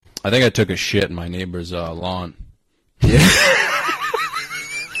I think I took a shit in my neighbor's lawn. Yeah.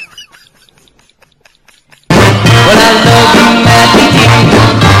 Well, I love you madly, dear,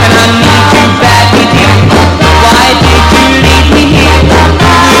 and I need you badly, dear. Why did you leave me here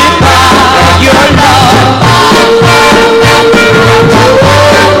without your love?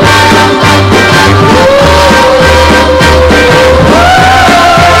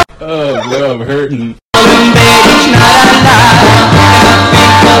 Oh, bro, I'm hurting.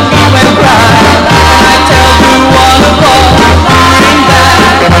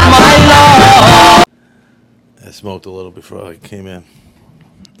 I smoked a little before I came in.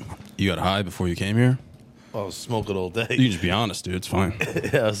 You got high before you came here? I was smoking all day. You can just be honest, dude. It's fine.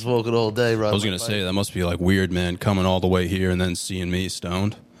 Yeah, I was smoking all day. I was going to say, that must be like weird, man, coming all the way here and then seeing me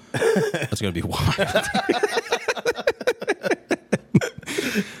stoned. That's going to be wild.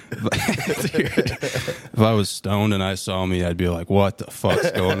 Dude, if I was stoned and I saw me, I'd be like, what the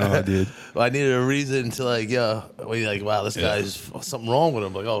fuck's going on, dude? Well, I needed a reason to like, wow, this guy's something wrong with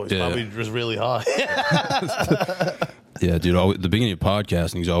him. Like, oh, he's probably just really high. Yeah, dude. The beginning of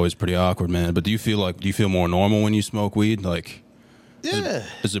podcasting is always pretty awkward, man. But do you feel more normal when you smoke weed? Like, Yeah.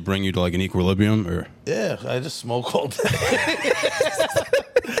 Does it bring you to like an equilibrium or? Yeah, I just smoke all day.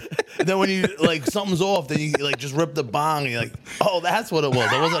 And then when you like something's off, then you like just rip the bong. And you're like, oh, that's what it was.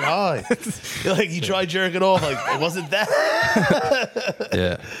 I wasn't high. You're like you try jerking off, like it wasn't that.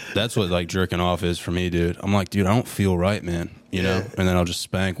 Yeah, that's what like jerking off is for me, dude. I'm like, dude, I don't feel right, man. You know, and then I'll just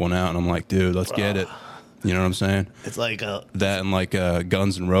spank one out, and I'm like, dude, let's get it. You know what I'm saying? It's like that and like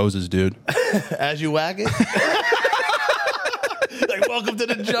Guns N' Roses, dude. As you whack it. Like welcome to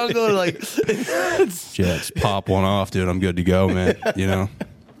the jungle. Like just pop one off, dude. I'm good to go, man. You know.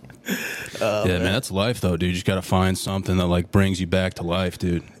 Yeah, man, that's life, though, dude. You just gotta find something that like brings you back to life,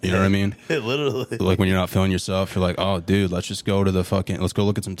 dude. You know what I mean? Literally. Like when you're not feeling yourself, you're like, oh, dude, let's just go to let's go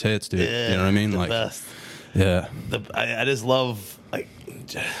look at some tits, dude. Yeah, you know what I mean? the Like, best. Yeah. I just love like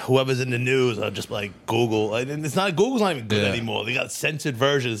whoever's in the news. I'll just like Google. And it's not Google's not even good anymore. They got censored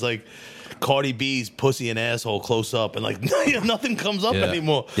versions like Cardi B's pussy and asshole close up, and like nothing comes up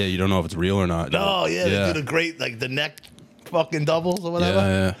anymore. Yeah, you don't know if it's real or not. No, they did a great like the neck fucking doubles or whatever.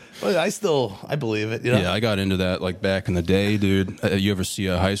 Yeah. But I believe it. You know? Yeah, I got into that like back in the day, dude. You ever see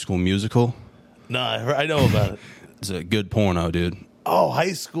a High School Musical? No, I know about it. It's a good porno, dude. Oh,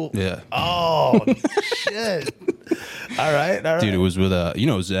 high school. Yeah. Oh, shit. All right. Dude, it was with you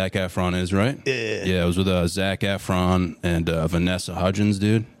know who Zac Efron is, right? Yeah. Yeah, it was with Zac Efron and Vanessa Hudgens,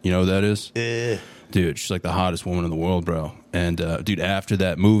 dude. You know who that is? Yeah. Dude, she's like the hottest woman in the world, bro. And dude, after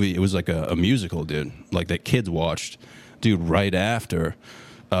that movie, it was like a musical, dude. Like that kids watched. Dude, right after,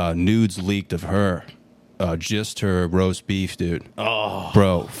 nudes leaked of her. Just her roast beef, dude. Oh.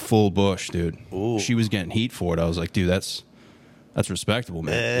 Bro, full bush, dude. Ooh. She was getting heat for it. I was like, dude, that's respectable,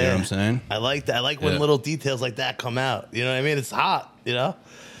 man. You know what I'm saying? I like that. I like when little details like that come out. You know what I mean? It's hot, you know?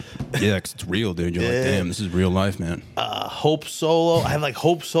 Yeah, 'cause it's real, dude. You're like, damn, this is real life, man. Hope Solo. I have like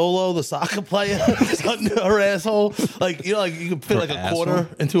Hope Solo, the soccer player, her asshole. Like, you know, like you can fit Her like a asshole? quarter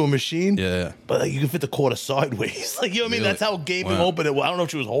into a machine. Yeah. But like you can fit the quarter sideways. Like, you know what I mean? Really? That's how gaping Wow. open it was. I don't know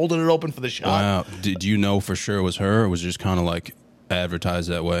if she was holding it open for the shot. Wow. Did you know for sure it was her, or was it just kind of like advertised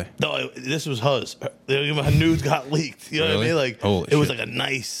that way? No, this was hers. Her nudes got leaked. You know what I Really? mean? Like, Holy it was shit. like a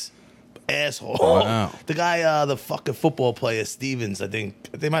nice asshole. Wow. The guy, the fucking football player, Stevens, I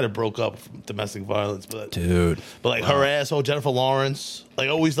think they might have broke up from domestic violence, but Dude. like her asshole, Jennifer Lawrence, like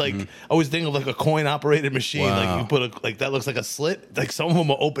always always think of like a coin operated machine. Wow. Like you put like that looks like a slit. Like some of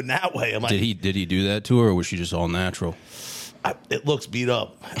them are open that way. I'm like, Did he do that to her, or was she just all natural? it looks beat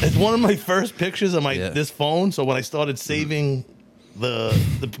up. It's one of my first pictures on my this phone. So when I started saving the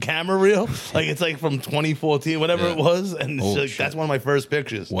camera reel, like it's like from 2014, whatever it was, and it's like, that's one of my first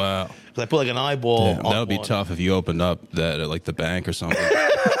pictures. Wow. Because I put like an eyeball. Damn, on that would be one. tough if you opened up that at like the bank or something.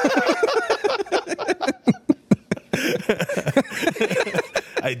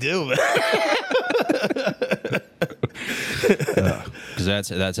 I do, man. Because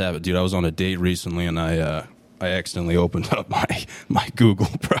that's happened, dude. I was on a date recently, and I accidentally opened up my Google,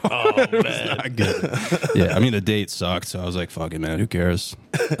 bro. Oh, It was man. not good. Yeah, I mean the date sucked, so I was like, "Fuck it, man. Who cares?"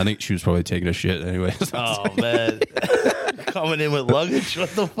 I think she was probably taking a shit anyway. Oh man, coming in with luggage. What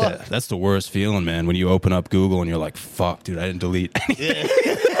the fuck? Yeah, that's the worst feeling, man. When you open up Google and you're like, "Fuck, dude, I didn't delete anything."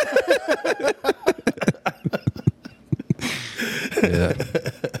 Yeah.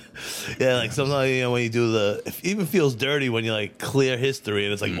 Yeah, like sometimes, you know, when you do it even feels dirty when you like clear history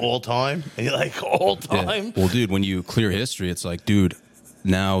and it's like all time and you're like all time. Yeah. Well, dude, when you clear history, it's like, dude,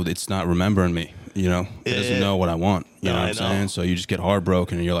 now it's not remembering me. You know, it doesn't know what I want. You know what I'm saying? So you just get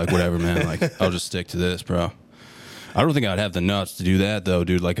heartbroken and you're like, whatever, man. Like, I'll just stick to this, bro. I don't think I'd have the nuts to do that though,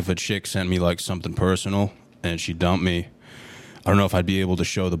 dude. Like if a chick sent me like something personal and she dumped me, I don't know if I'd be able to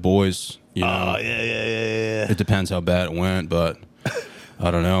show the boys. You know? Oh yeah. It depends how bad it went, but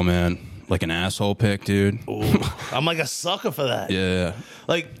I don't know, man. Like an asshole pic, dude. Ooh, I'm like a sucker for that. Yeah.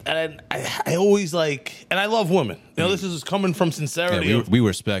 Like, and I always like, and I love women. You know, this is coming from sincerity. Yeah, of we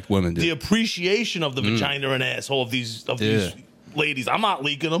respect women, dude. the appreciation of the vagina and asshole of these ladies. I'm not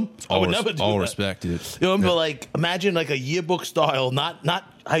leaking them. I would never do all that. respect, dude. You know, but like, imagine like a yearbook style, not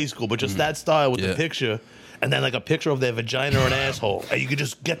high school, but just that style with the picture, and then like a picture of their vagina and asshole, and you could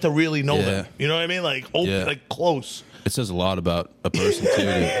just get to really know them. You know what I mean? Like, like close. It says a lot about a person too,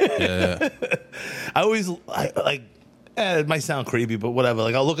 dude. Yeah. I always like. It might sound creepy, but whatever.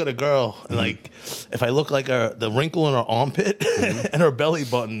 Like I'll look at a girl and like if I look like the wrinkle in her armpit and her belly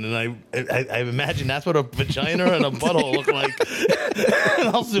button, and I imagine that's what a vagina and a butthole look like. And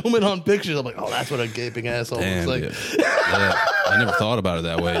I'll zoom in on pictures. I'm like, oh, that's what a gaping asshole Damn, looks like. dude. Yeah. I never thought about it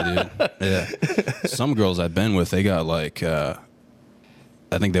that way, dude. Yeah. Some girls I've been with, they got like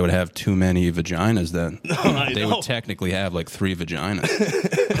I think they would have too many vaginas then. They would technically have like 3 vaginas.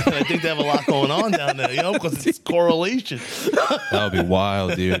 I think they have a lot going on down there, you know, because it's correlation. That would be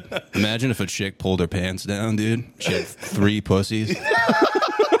wild, dude. Imagine if a chick pulled her pants down, dude. She had 3 pussies.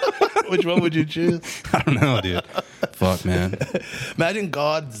 Which one would you choose? I don't know, dude. Fuck, man. Imagine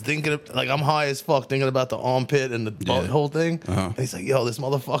God's thinking, like, I'm high as fuck thinking about the armpit and the butthole thing. And he's like, yo, this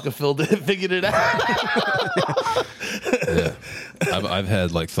motherfucker figured it out. Yeah. I've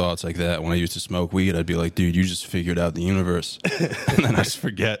had like thoughts like that when I used to smoke weed. I'd be like, dude, you just figured out the universe. And then I just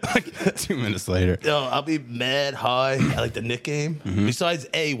forget like 2 minutes later. Yo, I'll be mad high at like the Knick game. Besides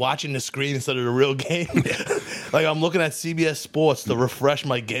watching the screen instead of the real game. Like I'm looking at CBS Sports to refresh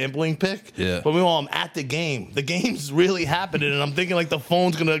my gambling pick. Yeah. But meanwhile, I'm at the game. The game's really happening, and I'm thinking like the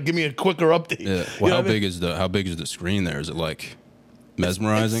phone's gonna give me a quicker update. Yeah. Well, how big is the screen there? Is it like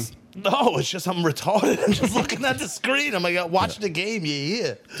mesmerizing? No, it's just I'm retarded. I'm just looking at the screen. I'm like, watch the game.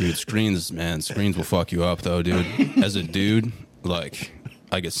 Yeah. Dude, screens will fuck you up though, dude. As a dude, like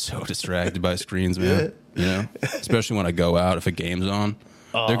I get so distracted by screens, man. You know, especially when I go out. If a game's on,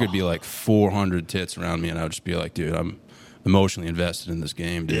 there could be like 400 tits around me, and I would just be like, dude, I'm emotionally invested in this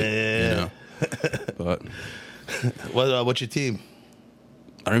game, dude. Yeah. You know, but What's your team?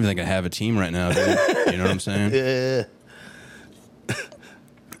 I don't even think I have a team right now, dude. You know what I'm saying? Yeah.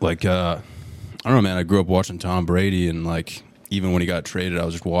 Like, I don't know, man. I grew up watching Tom Brady, and like, even when he got traded, I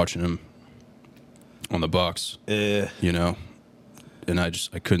was just watching him on the Bucks. Yeah. You know, and I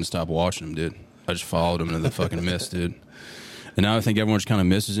couldn't stop watching him, dude. I just followed him into the fucking mist, dude. And now I think everyone just kind of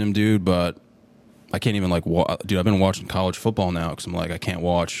misses him, dude. But I can't even like, dude. I've been watching college football now because I'm like, I can't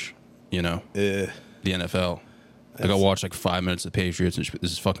watch, you know, the NFL. Like I watched like 5 minutes of the Patriots, and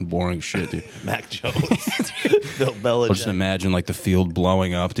this is fucking boring as shit, dude. Mac Jones, Bill Belichick. I'll just imagine like the field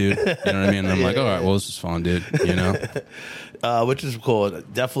blowing up, dude. You know what I mean? And I'm like, all right, well, this is fun, dude. You know, which is cool.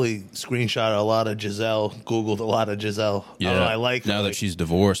 Definitely screenshot a lot of Giselle. Googled a lot of Giselle. yeah. I don't know, I like now that she's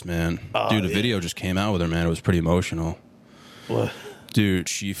divorced, man. Dude, a video just came out with her, man. It was pretty emotional. What? Dude,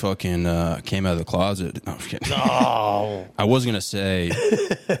 she fucking came out of the closet. No, I'm kidding. No. I was gonna say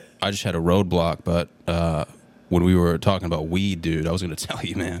I just had a roadblock, but when we were talking about weed, dude, I was going to tell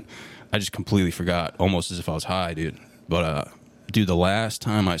you, man. I just completely forgot, almost as if I was high, dude. But, dude, the last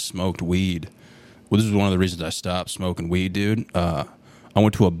time I smoked weed, well, this is one of the reasons I stopped smoking weed, dude. I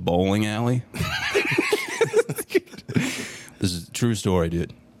went to a bowling alley. This is a true story,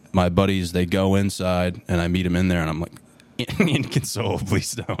 dude. My buddies, they go inside, and I meet them in there, and I'm like inconsolably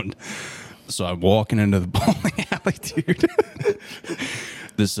stoned. So I'm walking into the bowling alley, dude.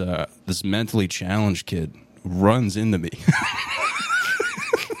 This mentally challenged kid runs into me.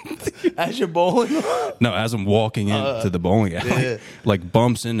 As you're bowling? No, as I'm walking into the bowling alley, like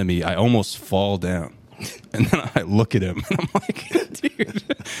bumps into me. I almost fall down. And then I look at him and I'm like, dude,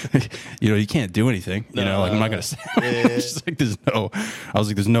 you know, you can't do anything. You know, like I'm not going to say it's just like I was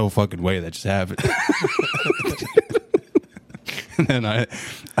like, there's no fucking way that just happened. And then I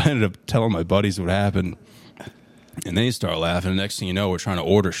ended up telling my buddies what happened. And they start laughing. The next thing you know, we're trying to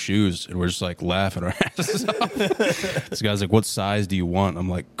order shoes, and we're just like laughing our asses off. This guy's like, "What size do you want?" I'm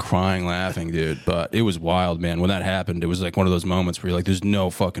like crying, laughing, dude. But it was wild, man. When that happened, it was like one of those moments where you're like, "There's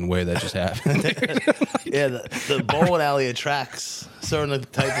no fucking way that just happened." Yeah, the bowling alley attracts certain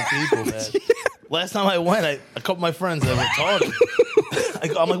type of people, man. Last time I went, a couple of my friends that were retarded.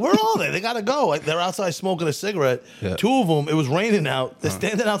 I'm like, where are they? They gotta go. Like, they're outside smoking a cigarette. Yeah. 2 of them, it was raining out. They're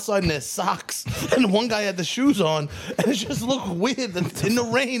standing outside in their socks, and one guy had the shoes on, and it just looked weird in the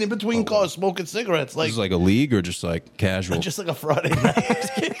rain in between cars smoking cigarettes. Like, this is like a league or just like casual? Just like a Friday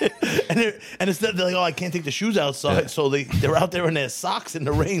night. And and instead they're like, oh, I can't take the shoes outside, so they're out there in their socks in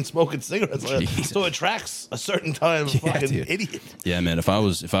the rain smoking cigarettes. So it attracts a certain kind of fucking idiot. Yeah, man. If I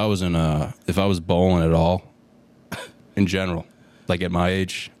was bowling at all, in general, like at my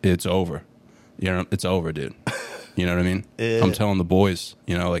age, it's over. You know, it's over, dude. You know what I mean? Yeah. I'm telling the boys,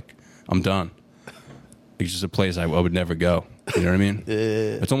 you know, like I'm done. It's just a place I would never go. You know what I mean?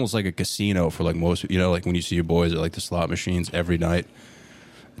 Yeah. It's almost like a casino for like most, you know, like when you see your boys at like the slot machines every night.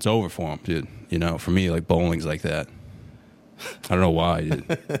 It's over for them, dude. You know, for me, like bowling's like that. I don't know why,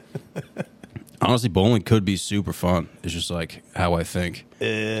 dude. Honestly, bowling could be super fun. It's just like how I think.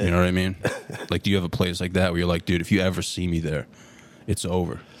 Yeah. You know what I mean? Like, do you have a place like that where you're like, dude, if you ever see me there, it's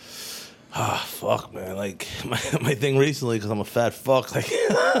over? Ah, fuck, man. Like, my thing recently, because I'm a fat fuck, like,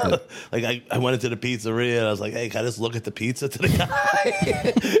 like I went into the pizzeria and I was like, hey, can I just look at the pizza to the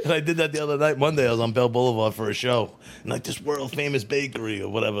guy? And I did that the other night. Monday, I was on Bell Boulevard for a show. And, like, this world-famous bakery or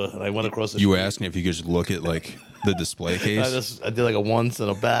whatever. And I went across the street. You were asking if you could just look at, like, the display case? I did, like, a once and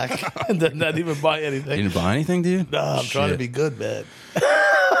a back. And then not even buy anything. You didn't buy anything, dude? Nah, I'm trying to Shit. be good, man.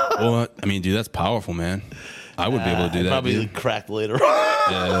 Well, I mean, dude, that's powerful, man. I would be able to do that, Probably dude. cracked later on.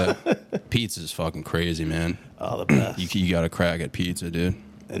 Yeah. Pizza's fucking crazy, man. Oh, the best. You got to crack at pizza, dude.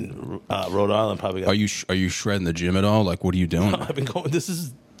 And Rhode Island probably got... Are you shredding the gym at all? Like, what are you doing? I've been going... This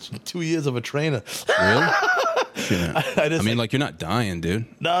is 2 years of a trainer. Really? Shit. I just, mean, like, you're not dying, dude.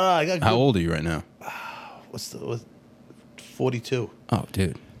 No, I got... How old are you right now? What's 42. Oh,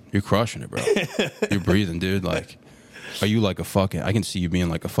 dude. You're crushing it, bro. You're breathing, dude. Like, are you like a fucking... I can see you being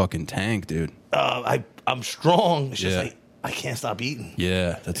like a fucking tank, dude. I'm strong. It's just Yeah. like I can't stop eating.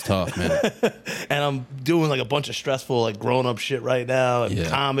 Yeah, that's tough, man. And I'm doing like a bunch of stressful like grown up shit right now and Yeah.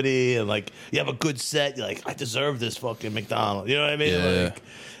 comedy and like you have a good set, you're like, I deserve this fucking McDonald's. You know what I mean? Yeah. Like,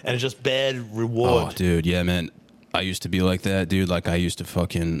 and it's just bad reward. Oh, dude, yeah, man. I used to be like that, dude. Like, I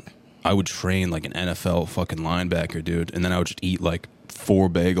would train like an NFL fucking linebacker, dude. And then I would just eat like 4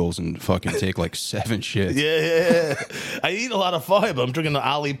 bagels and fucking take like 7 shits. Yeah. I eat a lot of fiber. I'm drinking the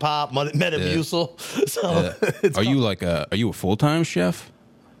Olipop, Metamucil. So it's Are you a full-time chef?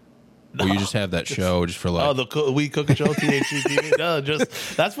 Or you just have that show just for like... the We Cook Show, THC. No,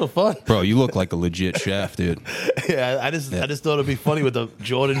 just that's for fun. Bro, you look like a legit chef, dude. Yeah, I just thought it'd be funny with the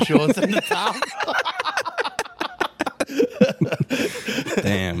Jordan shorts and the top.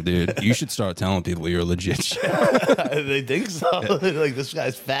 Damn, dude. You should start telling people you're a legit chef. They think so. Like, this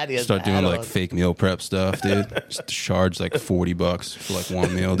guy's fat. He has Start a doing hat like on. fake meal prep stuff, dude. Just charge like $40 for like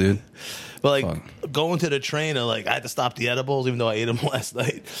one meal, dude. But like going to the trainer, like I had to stop the edibles, even though I ate them last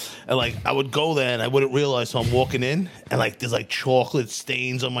night. And like I would go there and I wouldn't realize. So I'm walking in and like there's like chocolate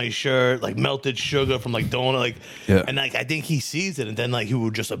stains on my shirt, like melted sugar from like donut, like Yeah. And like I think he sees it, and then like he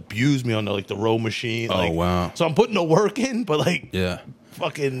would just abuse me on the row machine. Oh, Like, wow. So I'm putting the work in, but like Yeah.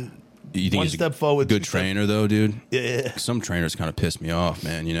 fucking You think one he's step a forward, good 2 steps- trainer though, dude? Yeah. Some trainers kind of piss me off,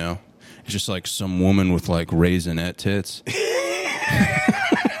 man, you know? It's just like some woman with like raisinette tits.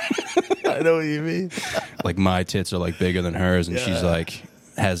 I know what you mean. Like my tits are like bigger than hers, and she's Yeah. like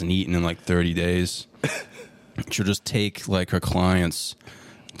hasn't eaten in like 30 days. She'll just take like her clients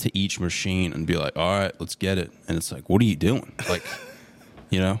to each machine and be like, all right, let's get it. And it's like, what are you doing? Like,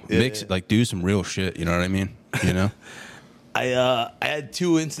 you know, mix, like do some real shit. You know what I mean? You know? I had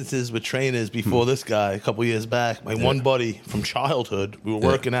 2 instances with trainers before this guy a couple years back. My one buddy from childhood, we were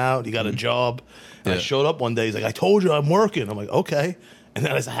working out. He got a job. And I Yeah. showed up one day. He's like, I told you I'm working. I'm like, okay. And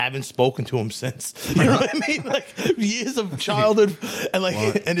then I just haven't spoken to him since. You know what I mean? Like years of childhood, and like,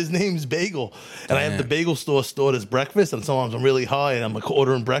 and his name's Bagel. And I have the bagel store stored as breakfast. And sometimes I'm really high, and I'm like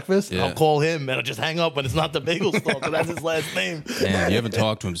ordering breakfast. Yeah. I'll call him, and I'll just hang up when it's not the bagel store because that's his last name. Damn, you haven't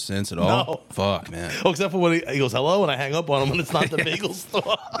talked to him since at all? No. Fuck, man. Oh, except for when he goes hello, and I hang up on him when it's not the bagel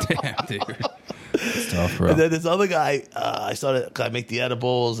store. Damn, dude. It's tough, bro. And then this other guy, I make the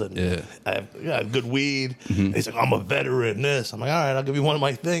edibles and Yeah. I have good weed. And he's like, I'm a veteran in this. I'm like, all right, I'll give you one of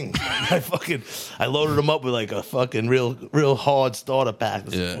my things. I loaded him up with like a fucking real hard starter pack.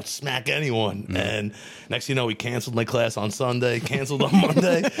 Yeah. Would smack anyone. And next thing you know, he canceled my class on Sunday, canceled on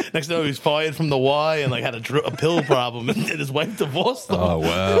Monday. Next thing you know, he was fired from the Y and like had a pill problem, and his wife divorced him. Oh,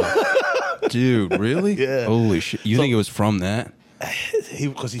 wow. Dude, really? Yeah. Holy shit. You think it was from that?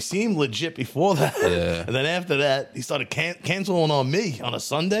 Because he seemed legit before that. Yeah. And then after that, he started canceling on me on a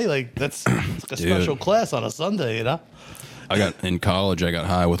Sunday. Like, it's like a Dude. special class on a Sunday, you know? In college, I got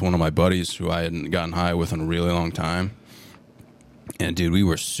high with one of my buddies who I hadn't gotten high with in a really long time. And dude, we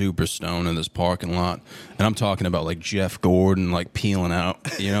were super stoned in this parking lot. And I'm talking about like Jeff Gordon, like peeling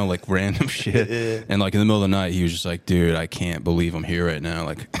out, you know, like random shit. Yeah. And like in the middle of the night, he was just like, dude, I can't believe I'm here right now.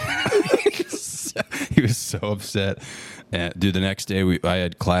 Like, he was so upset. And dude, the next day I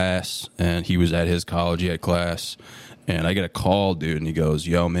had class, and he was at his college. He had class, and I get a call, dude, and he goes,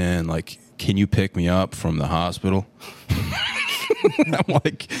 "Yo, man, like, can you pick me up from the hospital?"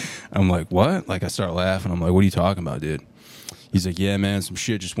 I'm like, what? Like, I start laughing. I'm like, what are you talking about, dude? He's like, yeah, man, some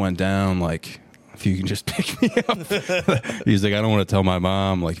shit just went down. Like, if you can just pick me up. He's like, I don't want to tell my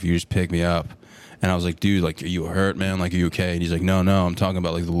mom. Like, if you just pick me up. And I was like, dude, like, are you hurt, man? Like, are you okay? And he's like, no, I'm talking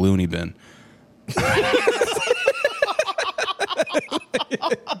about like the loony bin.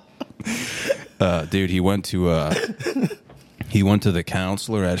 Dude, he went to the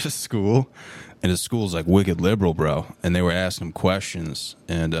counselor at his school, and his school's like wicked liberal, bro. And they were asking him questions,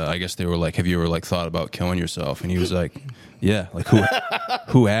 and I guess they were like, "Have you ever like thought about killing yourself?" And he was like, "Yeah, like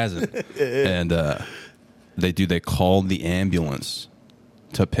who hasn't?" And they called the ambulance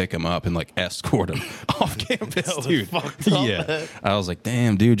to pick him up and like escort him off campus, dude. Yeah, man. I was like,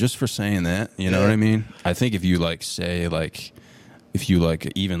 damn, dude, just for saying that, you know what I mean? I think if you like say like, if you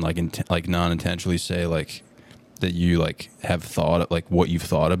like even like like non-intentionally say like that you like have thought like what you've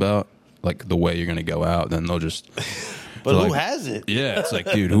thought about like the way you're gonna go out, then they'll just. But who like, hasn't? Yeah, it's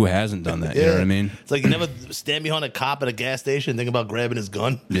like, dude, who hasn't done that? You know what I mean? It's like you never stand behind a cop at a gas station thinking about grabbing his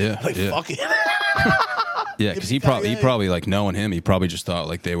gun. Yeah, like fuck it. Yeah, because he probably like knowing him, he probably just thought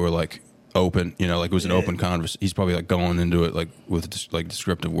like they were like open, you know, like it was an open conversation. He's probably like going into it like with like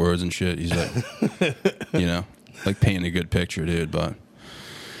descriptive words and shit. He's like, you know, like painting a good picture, dude. But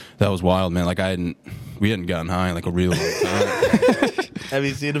that was wild, man. Like we hadn't gotten high in like a real long time. Have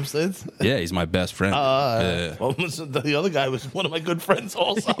you seen him since? Yeah, he's my best friend. Well, the other guy was one of my good friends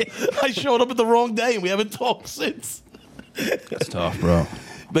also. I showed up at the wrong day and we haven't talked since. That's tough, bro.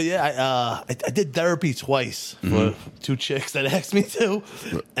 But yeah, I did therapy twice for two chicks that asked me to,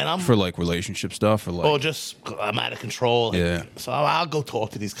 and I'm for like relationship stuff or like. Oh, just I'm out of control. Like, yeah. So I'll go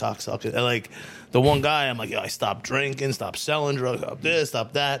talk to these cocksuckers. And like the one guy, I'm like, yo, I stopped drinking, stopped selling drugs, stop this,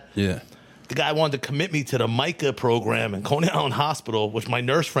 stop that. Yeah. The guy wanted to commit me to the MICA program in Coney Island Hospital, which my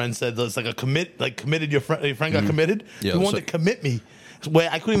nurse friend said it's like a committed. Your friend got committed. Yeah, he wanted to commit me, where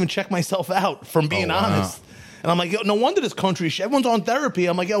I couldn't even check myself out from being honest. And I'm like, yo, no wonder this country, everyone's on therapy.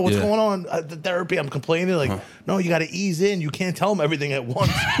 I'm like, yo, what's going on? The therapy, I'm complaining. Like, no, you got to ease in. You can't tell them everything at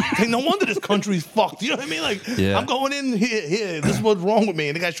once. Like, no wonder this country's fucked. You know what I mean? Like, I'm going in here. This is what's wrong with me.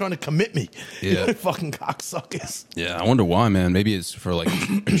 And the guy's trying to commit me. Yeah. Fucking cocksuckers. Yeah, I wonder why, man. Maybe it's for like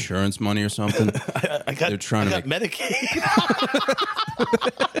insurance money or something. They're trying to make Medicaid.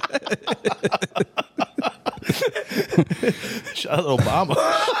 Shout out to Obama.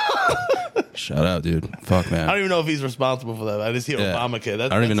 Shout out, dude. Fuck, man. I don't even know if he's responsible for that. I just hear Obamacare. I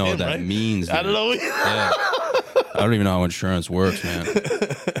don't even know what that means. Dude. I don't know. Yeah. I don't even know how insurance works, man.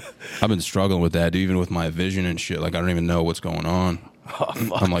 I've been struggling with that, dude, even with my vision and shit. Like, I don't even know what's going on. Oh,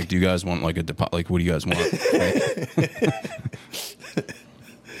 fuck. I'm like, do you guys want like a deposit? Like, what do you guys want?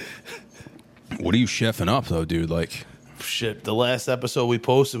 What are you chefing up though, dude? Like, shit. The last episode we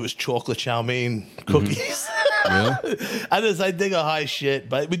posted was chocolate chow mein cookies. Really? I dig a high shit,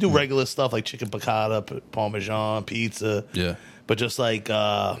 but we do regular stuff like chicken piccata, parmesan, pizza. Yeah. But just like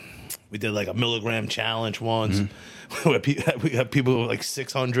we did like a milligram challenge once. Where we have people with like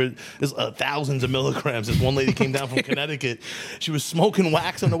 600, there's thousands of milligrams. This one lady came down from Connecticut. She was smoking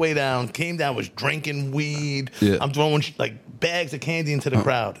wax on the way down, came down, was drinking weed. Yeah. I'm throwing like bags of candy into the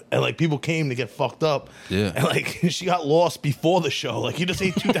crowd. And like people came to get fucked up. Yeah. And like she got lost before the show. Like, you just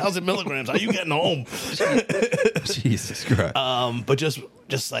ate 2,000 milligrams. How you getting home? Jesus Christ. But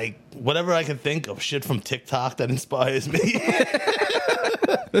just like whatever I can think of, shit from TikTok that inspires me.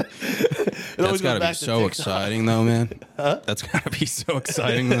 That's got to be so exciting, though, man. That's got to be so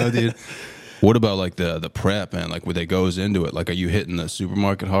exciting, though, dude. What about like the prep, man? Like, when they goes into it, like, are you hitting the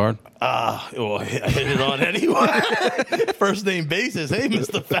supermarket hard? Well, I hit it on anyway. First name basis. Hey,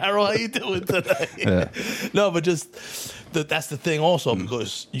 Mr. Farrell, how you doing today? Yeah. No, but just that's the thing also,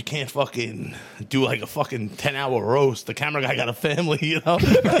 because you can't fucking do like a fucking 10-hour roast. The camera guy got a family, you know?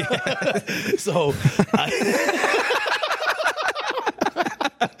 So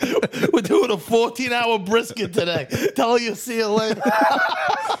we're doing a 14-hour brisket today. Tell her you'll see you later.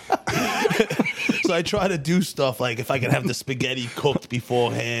 So I try to do stuff like if I can have the spaghetti cooked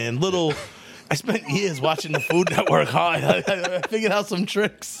beforehand. I spent years watching the Food Network. I figured out some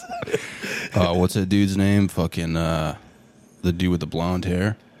tricks. What's that dude's name? Fucking the dude with the blonde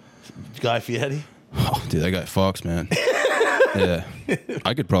hair. Guy Fieri. Oh, dude, that guy fucks, man. Yeah,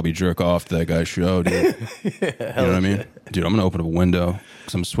 I could probably jerk off to that guy's show, dude. You know what I mean? Dude, I'm gonna open up a window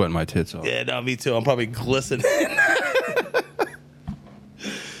because I'm sweating my tits off. Yeah, no, me too. I'm probably glistening.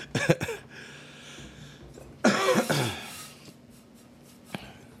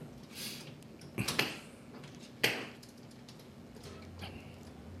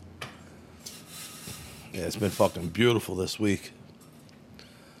 Yeah, it's been fucking beautiful this week.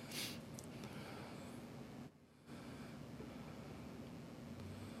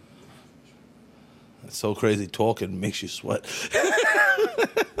 It's so crazy talking makes you sweat.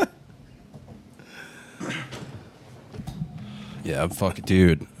 Yeah, I'm fucking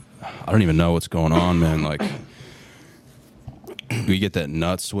dude. I don't even know what's going on, man. Like, we get that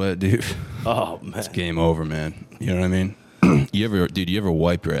nut sweat, dude. Oh man, It's game over, man. You know what I mean? You ever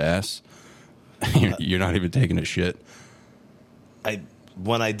wipe your ass? You're not even taking a shit.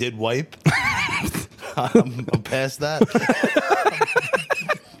 When I did wipe, I'm past that.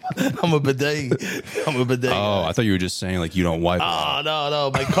 I'm a bidet. Oh, I thought you were just saying like you don't wipe. Oh,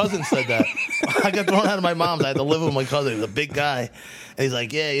 no. My cousin said that. I got thrown out of my mom's. I had to live with my cousin. He was a big guy. And he's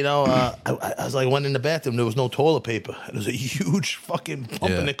like, yeah, I was like, went in the bathroom. There was no toilet paper. And there's a huge fucking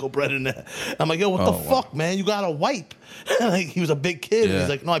pumpernickel bread in there. I'm like, yo, what the fuck, man? You got to wipe. Like, he was a big kid. Yeah. And he's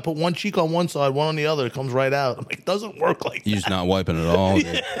like, no, I put one cheek on one side, one on the other. It comes right out. I'm like, it doesn't work like You're that. just not wiping at all,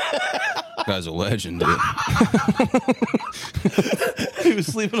 dude. Guy's a legend, dude. He was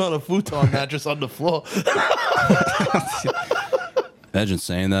sleeping on a futon mattress on the floor. Imagine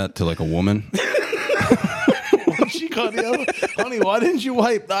saying that to like a woman. One cheek on the other. Honey, why didn't you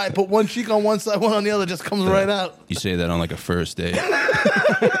wipe? Nah, I put one cheek on one side, one on the other. Just comes right out. You say that on like a first date.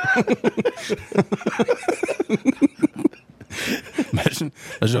 Imagine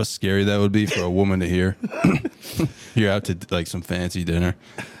how scary that would be for a woman to hear. You're out to like some fancy dinner.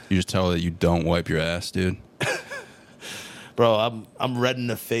 You just tell her that you don't wipe your ass, dude. Bro, I'm red in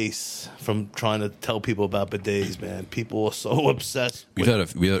the face from trying to tell people about bidets, man. People are so obsessed. We've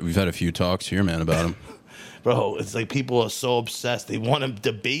had a few talks here, man, about them. Bro, it's like people are so obsessed. They want to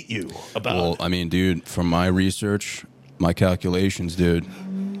debate you about. Well, I mean, dude, from my research, my calculations, dude,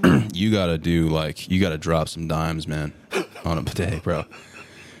 you gotta drop some dimes, man, on a bidet, bro.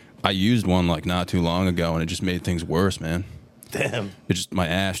 I used one like not too long ago, and it just made things worse, man. Damn. My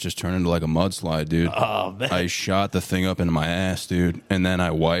ass just turned into like a mudslide, dude. Oh man. I shot the thing up into my ass, dude, and then I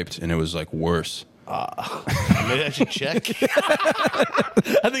wiped, and it was like worse. Maybe I should check.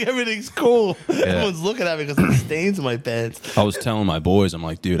 I think everything's cool. Yeah. Everyone's looking at me because the stains in my pants. I was telling my boys, I'm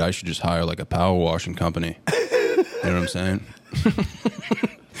like, dude, I should just hire like a power washing company. You know what I'm saying?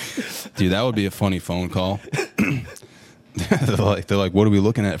 Dude, that would be a funny phone call. they're like, what are we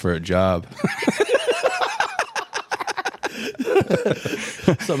looking at for a job?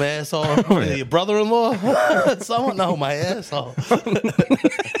 Some asshole. Your brother-in-law? Someone? No, my asshole.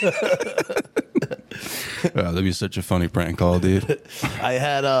 That'd be such a funny prank call, dude.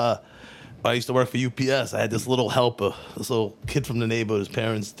 I used to work for UPS. I had this little helper, this little kid from the neighborhood. His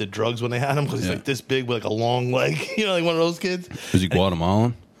parents did drugs when they had him because he's like this big with like a long leg. You know, like one of those kids. Was he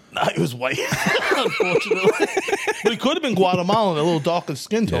Guatemalan? Nah, he was white, unfortunately. But he could have been Guatemalan, a little darker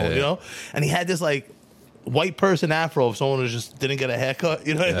skin tone, you know? And he had this like white person afro if someone just didn't get a haircut,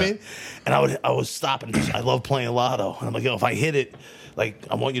 you know what I mean? And I would stop and I love playing lotto. And I'm like, yo, if I hit it, like,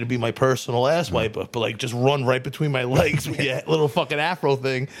 I want you to be my personal ass wiper, but like just run right between my legs with your little fucking afro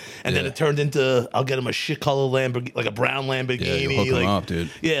thing. And then it turned into, I'll get him a shit color Lamborghini, like a brown Lamborghini. Yeah, you hook him like, up, dude.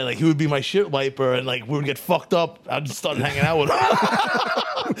 Yeah, like he would be my shit wiper and like we would get fucked up. I'd just start hanging out with him.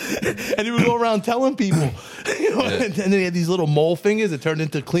 And he would go around telling people. You know? And then he had these little mole fingers that turned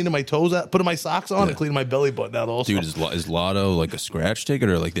into cleaning my toes out, putting my socks on and cleaning my belly button out also. Dude, is lotto like a scratch ticket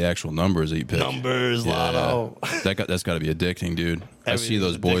or like the actual numbers that you pick? Numbers, lotto. That's got to be addicting, dude. I see Everything's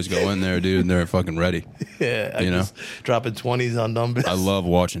those boys go in there, dude, and they're fucking ready. Yeah, I You know? just dropping 20s on numbers. I love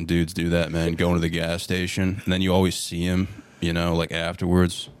watching dudes do that, man. Going to the gas station, and then you always see him, you know, like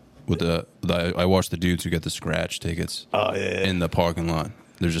afterwards. With I watch the dudes who get the scratch tickets. Oh yeah. In the parking lot.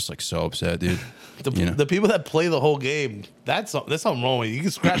 They're just like so upset, dude. The people that play the whole game, there's something wrong with you. You can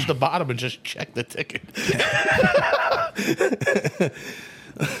scratch the bottom and just check the ticket.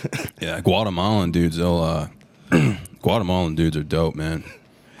 Yeah, Guatemalan dudes, Guatemalan dudes are dope, man.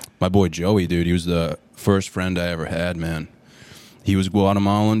 My boy Joey, dude, he was the first friend I ever had, man. He was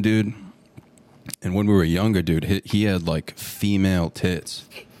Guatemalan, dude. And when we were younger, dude, he had like female tits.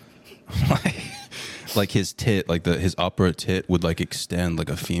 Like his tit, like his upper tit would like extend like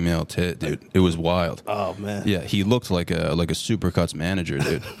a female tit, dude. It was wild. Oh man. Yeah, he looked like a Supercuts manager,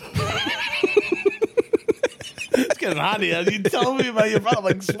 dude. It's getting hot here. You telling me about your problem,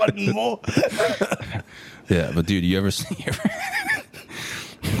 like sweating more. Yeah, but dude, you ever seen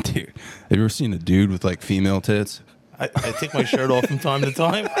dude? Have you ever seen a dude with like female tits? I take my shirt off from time to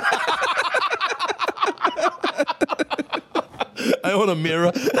time. I own a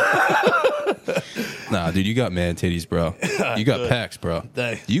mirror. Nah, dude, you got man titties, bro. You got pecs, bro.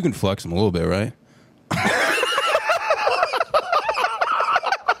 Thanks. You can flex them a little bit, right?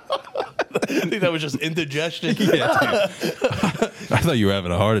 think that was just indigestion. Yeah, dude. I thought you were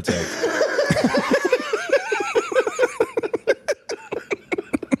having a heart attack.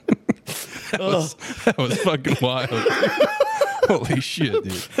 That was fucking wild. Holy shit,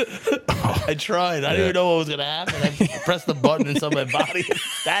 dude. I tried. I didn't even know what was going to happen. I pressed the button inside my body.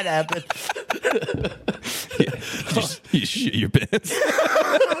 That happened. You shit your pants.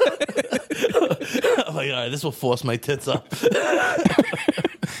 I'm like, all right, this will force my tits up.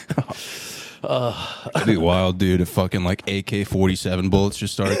 That'd be wild, dude, if fucking like AK-47 bullets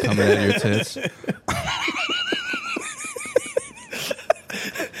just started coming out of your tits.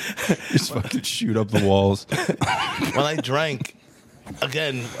 Just fucking shoot up the walls. When I drank,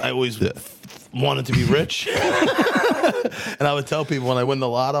 again, I always wanted to be rich. And I would tell people when I win the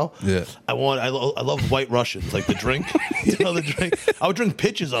lotto, I love White Russians, like the drink. You know the drink? I would drink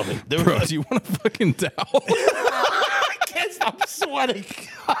pitchers of it. Bro, do you want a fucking towel? I can't stop sweating.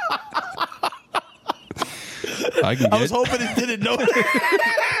 I was hoping it didn't know.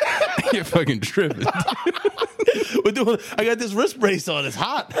 You're fucking tripping. I got this wrist brace on. It's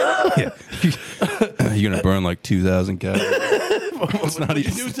hot. Yeah. You're going to burn like 2,000 calories. What did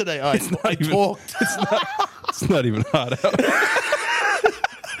you do today? All right, I talked. It's not even hot out.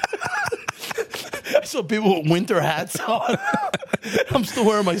 I saw people with winter hats on. I'm still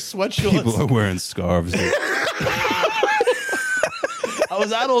wearing my sweatshorts. People are wearing scarves. Dude. I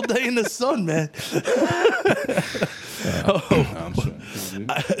was out all day in the sun, man. I'm sorry.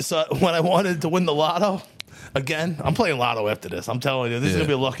 So when I wanted to win the lotto, again, I'm playing lotto after this. I'm telling you, this is going to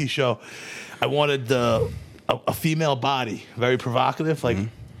be a lucky show. I wanted a female body, very provocative, like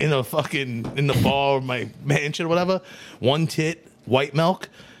in the bar of my mansion or whatever. One tit, white milk.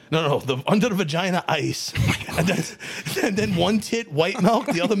 No, under the vagina, ice. And then one tit, white milk,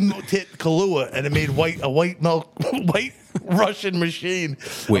 the other tit, Kahlua, and it made white Russian machine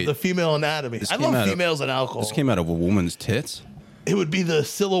of the female anatomy. I love females and alcohol. This came out of a woman's tits? It would be the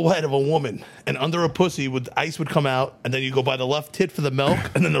silhouette of a woman, and under a pussy, ice would come out, and then you go by the left tit for the milk,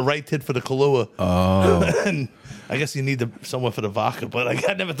 and then the right tit for the Kahlua. Oh. And I guess you need somewhere for the vodka, but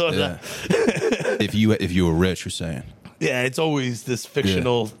I never thought of that. If you were rich, you're saying. Yeah, it's always this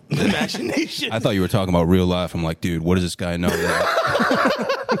fictional imagination. I thought you were talking about real life. I'm like, dude, what does this guy know?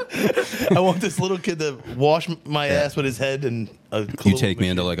 I want this little kid to wash my ass with his head and you take me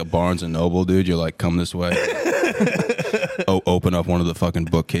into like a Barnes and Noble, dude. You're like, come this way. Open up one of the fucking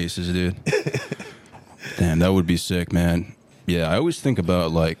bookcases, dude. Damn, that would be sick, man. Yeah, I always think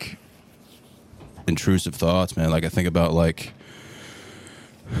about like intrusive thoughts, man. Like I think about like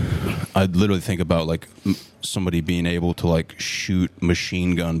I literally think about like somebody being able to like shoot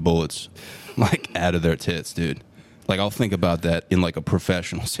machine gun bullets like out of their tits, dude. Like I'll think about that in like a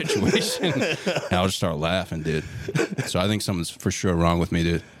professional situation and I'll just start laughing, dude. So I think something's for sure wrong with me,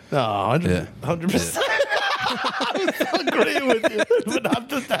 dude. No, 100%. I was agreeing with you, but not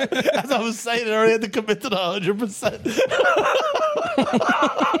that. As I was saying, I already had to commit to the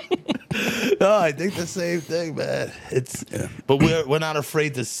 100%. No, I think the same thing, man. But we're not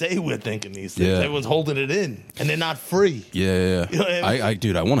afraid to say we're thinking these things. Everyone's holding it in, and they're not free. Yeah. You know what I mean?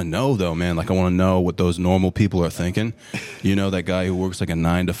 Dude, I want to know though, man. Like, I want to know what those normal people are thinking. You know, that guy who works like a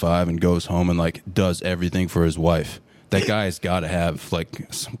 9 to 5 and goes home and like does everything for his wife. That guy's got to have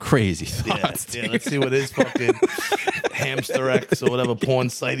like some crazy thoughts. Yeah, let's see what his fucking Hamster X or whatever porn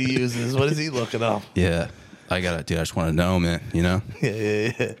site he uses. What is he looking up? Yeah. I just want to know, man, you know?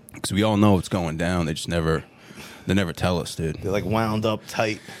 Yeah. Because we all know what's going down. They never tell us, dude. They're like wound up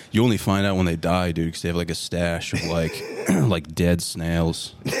tight. You only find out when they die, dude, because they have like a stash of like like dead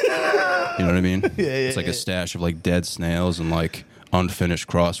snails. You know what I mean? Yeah. It's like a stash of like dead snails and like unfinished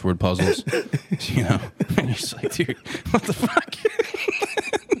crossword puzzles. You know? And you're just like, dude, what the fuck?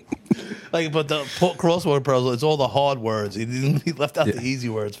 Like, but the crossword puzzle, it's all the hard words. He left out the easy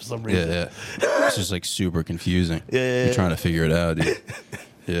words for some reason. Yeah. It's just like super confusing. Yeah. You're trying to figure it out, dude.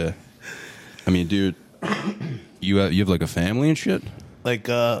 Yeah. I mean, dude, you have like a family and shit? Like,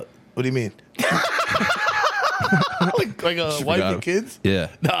 what do you mean? like a wife and kids? Yeah.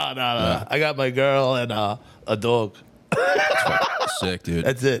 No. I got my girl and a dog. Sick, dude.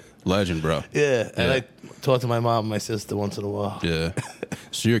 That's it. Legend, bro. Yeah. And I talk to my mom and my sister once in a while. Yeah.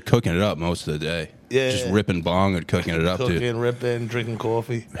 So you're cooking it up most of the day. Yeah. Just ripping bong and cooking it up, dude. Cooking, ripping, drinking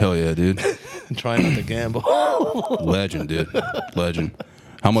coffee. Hell yeah, dude. And trying not to gamble. Legend, dude. Legend.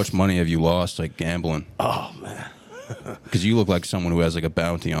 How much money have you lost, like, gambling? Oh, man. Because you look like someone who has, like, a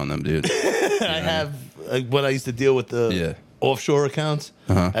bounty on them, dude. I have, like, when I used to deal with the offshore accounts.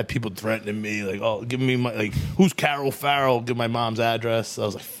 I had people threatening me, like, "Oh, give me my who's Carol Farrell? Give my mom's address." I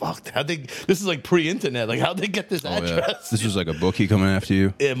was like, "Fuck, this is like pre-internet. Like, how'd they get this address?" Yeah. This was like a bookie coming after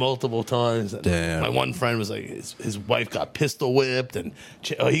you. Yeah, multiple times. Damn. My one friend was like, his wife got pistol whipped, and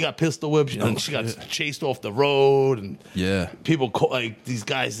he got pistol whipped, and she got chased off the road, and Yeah. people like these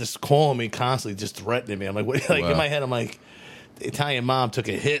guys just calling me constantly, just threatening me. I'm like, what? Like in my head, I'm like, the Italian mom took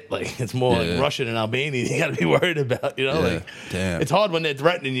a hit. Like it's more like Russian and Albanian. You got to be worried about, like, damn. It's hard when they're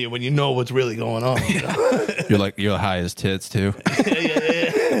threatening you when you know what's really going on. You know? You're high as tits too.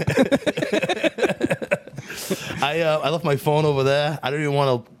 yeah. I left my phone over there. I don't even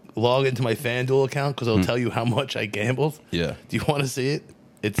want to log into my FanDuel account because it'll tell you how much I gambled. Yeah. Do you want to see it?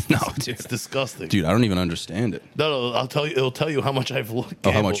 It's disgusting. Dude, I don't even understand it. No, I'll tell you. It'll tell you how much I've gambled. Oh,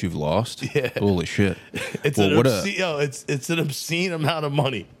 how much you've lost? Yeah. Holy shit. It's it's an obscene amount of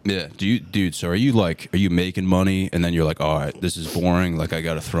money. Yeah. So are you making money and then you're like, all right, this is boring. Like I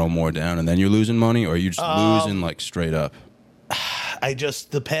got to throw more down and then you're losing money, or are you just losing like straight up?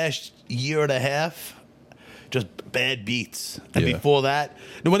 The past year and a half, just bad beats. And Yeah. before that,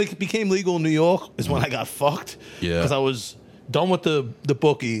 when it became legal in New York is when I got fucked. Yeah. Because I was done with the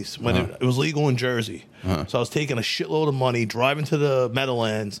bookies when it was legal in Jersey. So I was taking a shitload of money, driving to the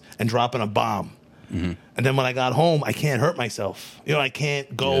Meadowlands and dropping a bomb. And then when I got home, I can't hurt myself. I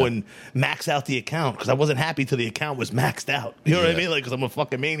can't go and max out the account because I wasn't happy till the account was maxed out. You know what I mean? Like, because I'm a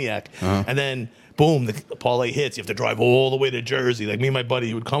fucking maniac. And then, boom, the parlay hits. You have to drive all the way to Jersey. Like, me and my buddy,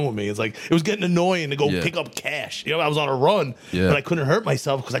 he would come with me. It's like, it was getting annoying to go pick up cash. I was on a run, but I couldn't hurt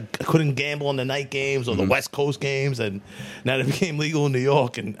myself because I couldn't gamble on the night games or the West Coast games. And now it became legal in New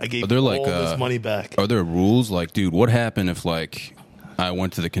York, and I gave all this money back. Are there rules? Like, dude, what happened if, like, I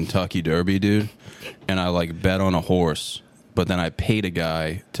went to the Kentucky Derby, dude, and I, like, bet on a horse, but then I paid a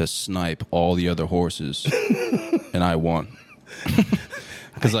guy to snipe all the other horses, and I won?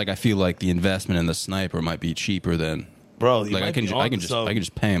 Because, like, I feel like the investment in the sniper might be cheaper than... Bro, like, I can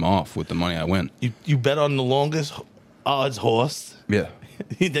just pay him off with the money I win. You bet on the longest odds horse. Yeah.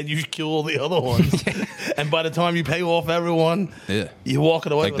 Then you kill all the other ones. And by the time you pay off everyone, you're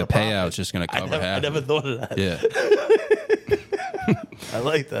walking away like with the payout's just going to cover half. I never thought of that. Yeah. I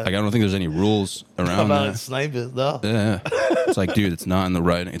like that. Like, I don't think there's any rules around about that. snipers, no. Yeah. It's like, dude, it's not in the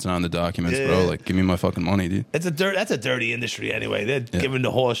writing. It's not in the documents, bro. Like, give me my fucking money, dude. That's a dirty industry anyway. They're giving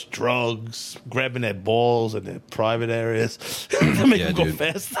the horse drugs, grabbing their balls in their private areas to make them go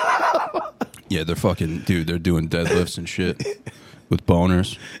fast. Yeah, they're fucking, dude, they're doing deadlifts and shit with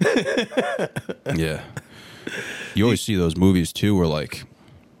boners. Yeah. You always see those movies, too, where, like,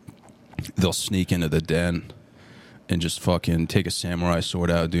 they'll sneak into the den and just fucking take a samurai sword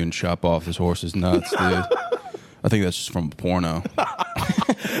out, dude, and chop off his horse's nuts, dude. I think that's just from porno.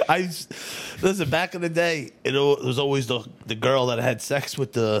 Listen, back in the day, it was always the girl that had sex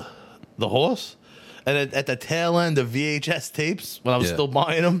with the horse. And at the tail end of VHS tapes, when I was still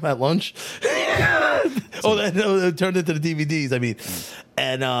buying them at lunch, it turned into the DVDs, I mean.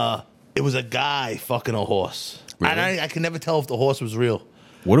 And it was a guy fucking a horse. Really? And I can never tell if the horse was real.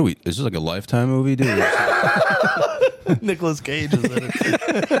 What are we? Is this like a Lifetime movie, dude? Nicolas Cage is in it.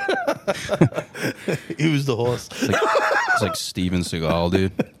 He was the horse. It's like Steven Seagal,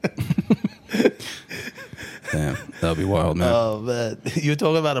 dude. Damn, that'll be wild, man. Oh, man. You were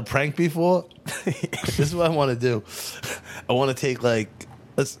talking about a prank before? This is what I want to do. I want to take, like,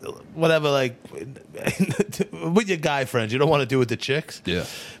 with your guy friends. You don't want to do it with the chicks. Yeah.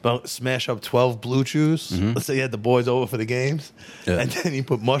 But smash up 12 Blue Chews. Let's say you had the boys over for the games. Yeah. And then you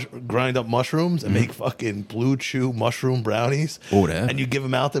put grind up mushrooms and make fucking Blue Chew mushroom brownies. Oh, that. And you give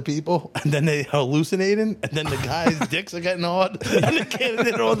them out to people. And then they hallucinating. And then the guys' dicks are getting hard. And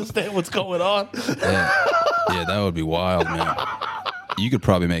they don't understand what's going on. Yeah, that would be wild, man. You could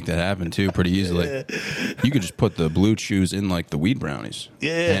probably make that happen too, pretty easily. Yeah. You could just put the Blue Chews in like the weed brownies.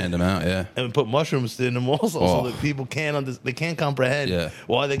 Yeah, hand them out. Yeah, and put mushrooms in them also, so that people can't comprehend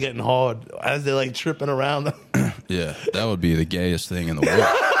why they're getting hard as they're like tripping around them. Yeah, that would be the gayest thing in the world.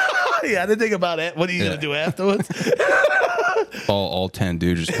 Yeah, I didn't think about it. What are you gonna do afterwards? all 10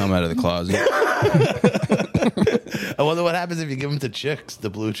 dudes just come out of the closet. I wonder what happens if you give them to chicks, the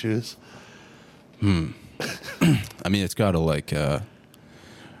Blue Chews. I mean, it's got to like, I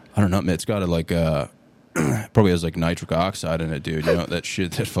don't know, man. It's got to like, probably has like nitric oxide in it, dude. You know, that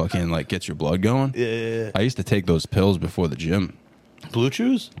shit that fucking like gets your blood going. Yeah. I used to take those pills before the gym. Blue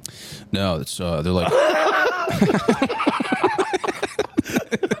Chews? No, it's they're like.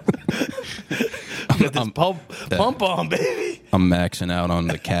 Got this pump on, baby. I'm maxing out on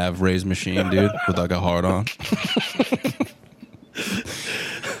the calf raise machine, dude, with like a hard on.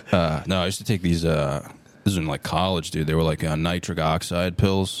 No, I used to take these this was in like college, dude. They were like nitric oxide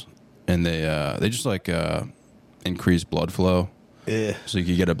pills, and they just like increase blood flow. Yeah. So you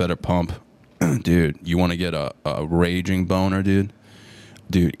could get a better pump. Dude, you want to get a raging boner, dude?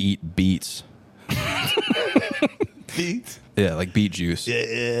 Dude, eat beets. Beets? Yeah, like beet juice.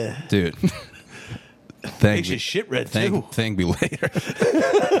 Yeah. Dude. Makes your shit red, too. Thank me later.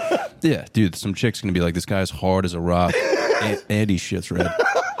 Yeah, dude, some chick's going to be like, this guy's hard as a rock. And he shit's red.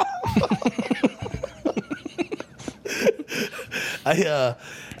 I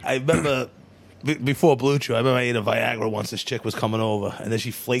remember before Blue Chew, I remember I ate a Viagra once. This chick was coming over, and then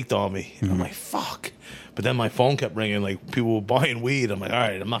she flaked on me. And I'm like, fuck. But then my phone kept ringing, like people were buying weed. I'm like, all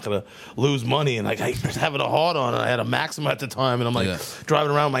right, I'm not gonna lose money. And like I was having a hard on, and I had a Maxima at the time, and I'm like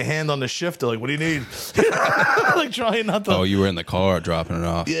driving around with my hand on the shifter, like, what do you need? Like trying not to. Oh, you were in the car dropping it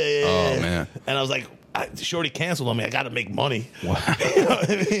off. Yeah. Oh man. And I was like, Shorty canceled on me. I got to make money. Wow. You know what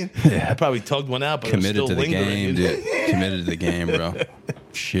I mean? Yeah. I probably tugged one out, but committed it was still to the lingering. game, dude. Committed to the game, bro.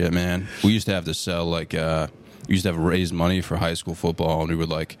 Shit, man. We used to have to sell like we used to have raised money for high school football, and we would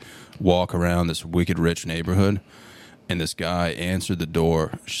like walk around this wicked rich neighborhood, and this guy answered the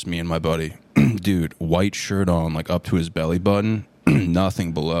door. Just me and my buddy, dude. White shirt on, like up to his belly button,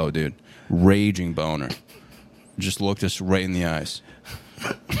 nothing below, dude. Raging boner. Just looked us right in the eyes.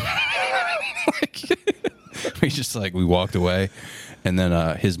 We walked away, and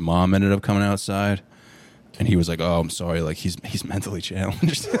then his mom ended up coming outside, and he was like, "Oh, I'm sorry, like he's mentally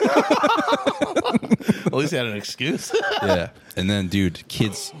challenged." At least he had an excuse. Yeah, and then dude,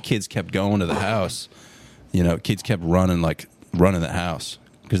 kids kept going to the house. You know, kids kept running the house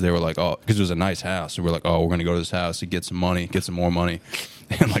because they were like, "Oh," because it was a nice house. So we're like, "Oh, we're gonna go to this house to get some money, get some more money."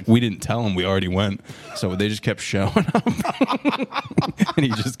 And like we didn't tell them we already went, so they just kept showing up, and he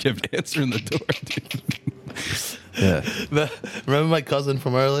just kept answering the door. Dude. Yeah. Remember my cousin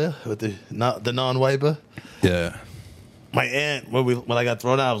from earlier with the non-wiper? Yeah. My aunt, when I got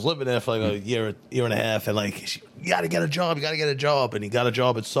thrown out, I was living there for like a year and a half, and like, you got to get a job, and he got a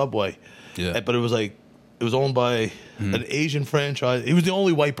job at Subway. Yeah. But it was owned by an Asian franchise. He was the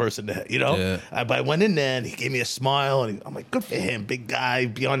only white person there, you know? Yeah. But I went in there, and he gave me a smile, and I'm like, good for him, big guy,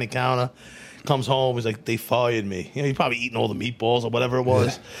 behind the counter. Comes home, he's like, they fired me. You know, he's probably eating all the meatballs or whatever it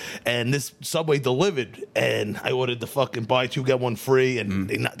was. Yeah. And this Subway delivered, and I ordered the fucking buy two, get one free, and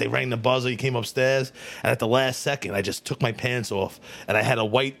they rang the buzzer. He came upstairs, and at the last second, I just took my pants off, and I had a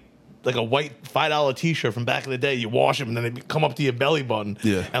white $5 t-shirt from back in the day. You wash them, and then they come up to your belly button.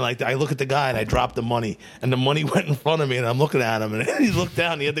 Yeah. And like I look at the guy, and I drop the money, and the money went in front of me, and I'm looking at him, and he looked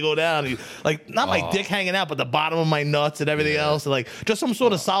down. He had to go down. He, like, not my dick hanging out, but the bottom of my nuts and everything else. And like just some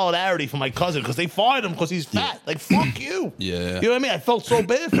sort of solidarity for my cousin, because they fired him because he's fat. Like, fuck you. Yeah. You know what I mean? I felt so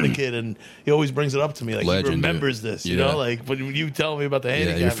bad for the kid, and he always brings it up to me. Like, Legend, he remembers dude. this. You know, like when you tell me about the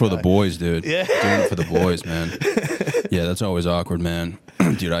handicap. Yeah, you're for guy. the boys, dude. Yeah. Doing it for the boys, man. Yeah, that's always awkward, man.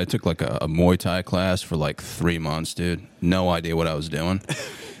 Dude, I took like a Muay Thai class for like 3 months, dude. No idea what I was doing.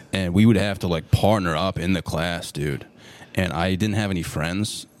 And we would have to like partner up in the class, dude. And I didn't have any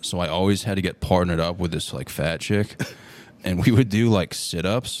friends, so I always had to get partnered up with this like fat chick. And we would do like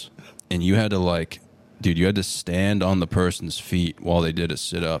sit-ups, and you had to like, dude, you had to stand on the person's feet while they did a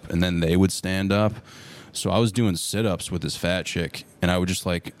sit-up, and then they would stand up. So I was doing sit-ups with this fat chick, and I would just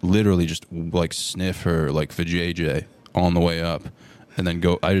like literally just like sniff her like for JJ on the way up, and then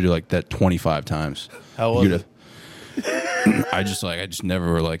go. I did like that 25 times. How was it? I just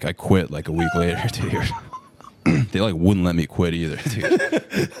never like I quit like a week later, dude. They like wouldn't let me quit either, dude.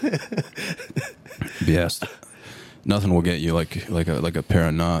 Yes, nothing will get you like a pair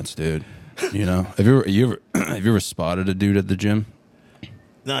of knots, dude. You know, have you ever spotted a dude at the gym?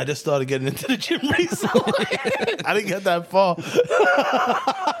 No, I just started getting into the gym recently. I didn't get that far.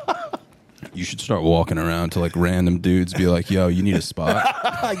 You should start walking around to like random dudes, be like, "Yo, you need a spot."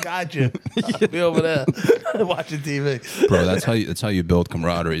 I got you. Be over there watching TV, Bro, that's how you build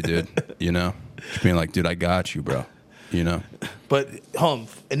camaraderie, dude. You know, just being like, "Dude, I got you, bro." You know. But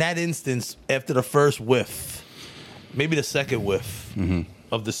in that instance, after the first whiff, maybe the second whiff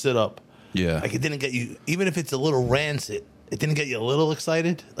of the sit up, Yeah. like it didn't get you. Even if it's a little rancid, it didn't get you a little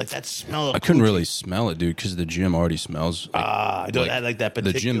excited. Like that smell of I couldn't coochie. really smell it, dude, because the gym already smells. Like, I don't add like that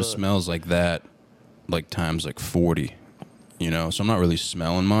particular. the gym smells like that, like times like 40. You know, so I'm not really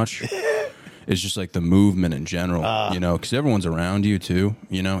smelling much. It's just like the movement in general, you know, because everyone's around you too.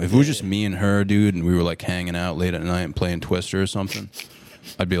 You know, if it was just me and her, dude, and we were like hanging out late at night and playing Twister or something,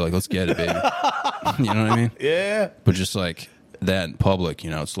 I'd be like, "Let's get it, baby." You know what I mean? Yeah. But just like that in public, you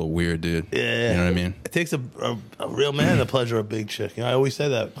know, it's a little weird, dude. Yeah. You know what I mean? It takes a real man to pleasure a big chick. You know, I always say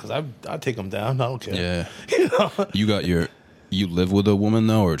that because I take them down. I don't care. Yeah. You know? You got your You live with a woman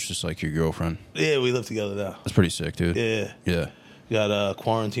though, or it's just like your girlfriend? Yeah, we live together now. That's pretty sick, dude. Yeah. Yeah. Got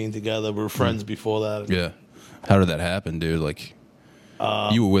quarantined together. We were friends before that. Yeah. How did that happen, dude? Like,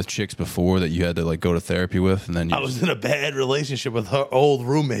 you were with chicks before that you had to like go to therapy with, and then you I was in a bad relationship with her old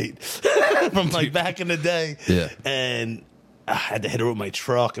roommate from like back in the day. Yeah. And I had to hit her with my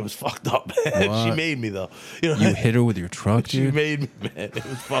truck. It was fucked up, man. What? She made me though. You hit her with your truck, She dude. made me, man. It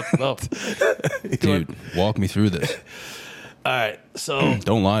was fucked up. Dude, walk me through this. All right, so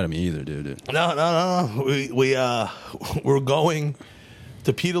Don't lie to me either, dude. no. We're going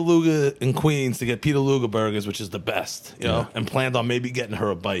to Petalooga in Queens to get Petalooga burgers, which is the best, you know, and planned on maybe getting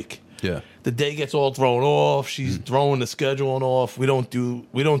her a bike. Yeah. The day gets all thrown off. She's throwing the scheduling off. We don't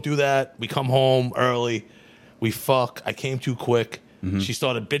do that. We come home early. We fuck. I came too quick. She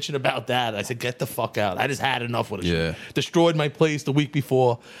started bitching about that. I said, get the fuck out. I just had enough with it. Yeah. She destroyed my place the week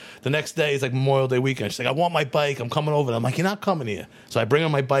before. The next day is like Memorial Day weekend. She's like, I want my bike. I'm coming over. I'm like, you're not coming here. So I bring her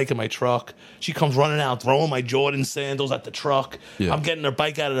my bike in my truck. She comes running out, throwing my Jordan sandals at the truck. Yeah. I'm getting her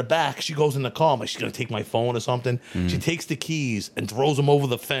bike out of the back. She goes in the car. I'm like, she's going to take my phone or something. She takes the keys and throws them over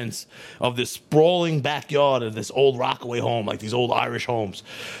the fence of this sprawling backyard of this old Rockaway home, like these old Irish homes.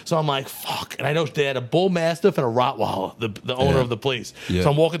 So I'm like, fuck. And I know they had a bull mastiff and a Rottweiler, the owner of the place. Yeah. So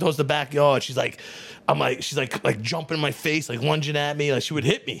I'm walking towards the backyard. She's like jumping in my face, like lunging at me, like she would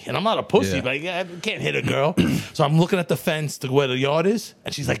hit me. And I'm not a pussy, Yeah. but I can't hit a girl. So I'm looking at the fence to where the yard is,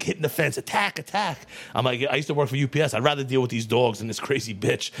 and she's like hitting the fence, attack. I'm like, I used to work for UPS. I'd rather deal with these dogs than this crazy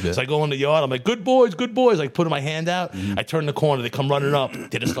bitch. Yeah. So I go in the yard. I'm like, good boys. Like putting my hand out. I turn the corner. They come running up.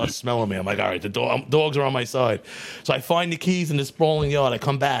 They just start smelling me. I'm like, all right, the dogs are on my side. So I find the keys in the sprawling yard. I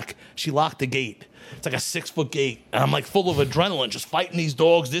come back. She locked the gate. It's like a 6-foot gate. And I'm like full of adrenaline, just fighting these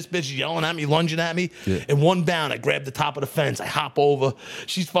dogs. This bitch is yelling at me, lunging at me. Yeah. In one bound, I grab the top of the fence. I hop over.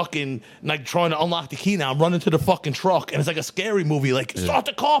 She's fucking like trying to unlock the key now. I'm running to the fucking truck. And it's like a scary movie. Like, start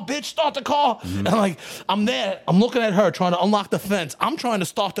the car, bitch, start the car. And I'm there. I'm looking at her trying to unlock the fence. I'm trying to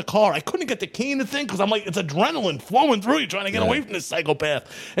start the car. I couldn't get the key in the thing because I'm like, it's adrenaline flowing through you trying to get away from this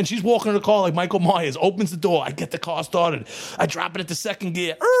psychopath. And she's walking in the car like Michael Myers, opens the door. I get the car started. I drop it into second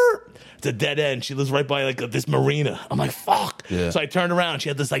gear. It's a dead end. She lives right by like this marina. I'm like, fuck. Yeah. So I turned around. She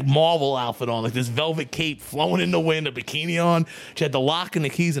had this like Marvel outfit on, like this velvet cape flowing in the wind, a bikini on. She had the lock and the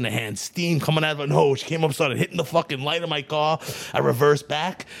keys in her hand, steam coming out of her nose. She came up, started hitting the fucking light of my car. I reversed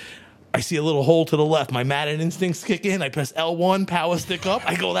back. I see a little hole to the left. My Madden instincts kick in. I press L1, power stick up.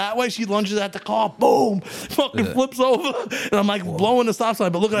 I go that way. She lunges at the car. Boom. Fucking flips over. And I'm like blowing the stop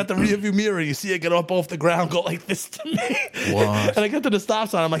sign, but looking at the rearview mirror, you see her get up off the ground, go like this to me. What? And I get to the stop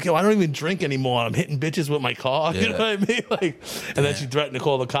sign. I'm like, yo, I don't even drink anymore. I'm hitting bitches with my car. You know what I mean? Like, and then she threatened to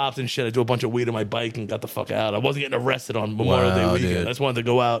call the cops and shit. I threw a bunch of weed on my bike and got the fuck out. I wasn't getting arrested on Memorial Day weekend. Dude. I just wanted to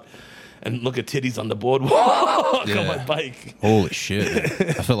go out and look at titties on the boardwalk on my bike. Holy shit. Man.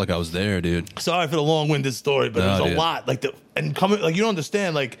 I felt like I was there, dude. Sorry for the long-winded story, but it was a lot. Like coming, you don't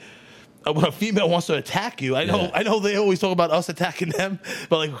understand. Like when a female wants to attack you, I know they always talk about us attacking them,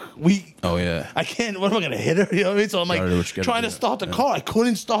 but like Oh yeah. I can't. What am I gonna hit her? You know what I mean? So I'm like trying to start the car. I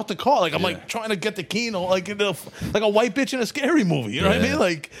couldn't start the car. Like I'm like trying to get the key, like like a white bitch in a scary movie. You know what I mean?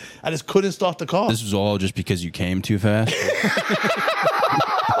 Like I just couldn't start the car. This was all just because you came too fast.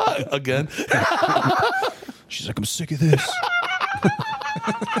 Again. She's like, I'm sick of this.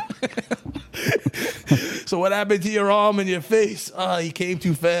 So what happened to your arm and your face? He came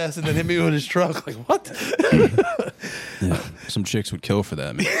too fast and then hit me with his truck. Like what? Yeah. Some chicks would kill for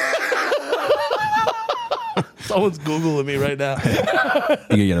that, man. Someone's Googling me right now. You're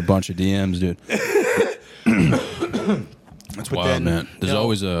gonna get a bunch of DMs, dude. That's wild, then, man.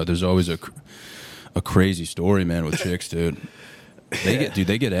 There's always a crazy story, man, with chicks, dude.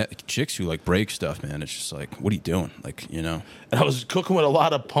 They get chicks who like break stuff, man. It's just like, what are you doing? Like, you know. And I was cooking with a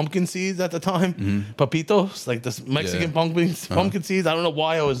lot of pumpkin seeds at the time, papitos, like this Mexican pumpkin seeds. I don't know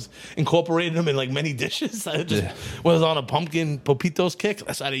why I was incorporating them in like many dishes. I just was on a pumpkin papitos kick.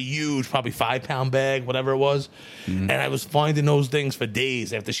 I had a huge, probably 5-pound bag, whatever it was, and I was finding those things for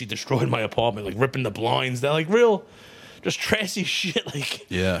days after she destroyed my apartment, like ripping the blinds. They're like real. Just trashy shit. Like,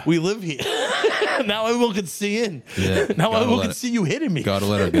 we live here. Now everyone can see in. Yeah. Now everyone can see you hitting me. Gotta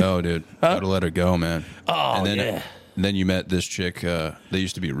let her go, dude. Gotta let her go, man. Oh, and then, yeah. And then you met this chick. They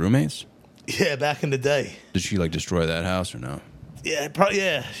used to be roommates. Yeah, back in the day. Did she like destroy that house or no? Yeah, probably.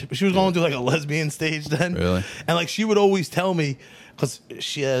 Yeah, she was going through like a lesbian stage then. Really? And like she would always tell me, because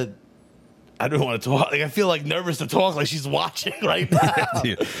she had. I don't want to talk. Like I feel like nervous to talk. Like she's watching right now.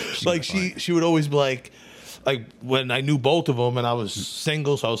 Dude, like she would always be like, like when I knew both of them and I was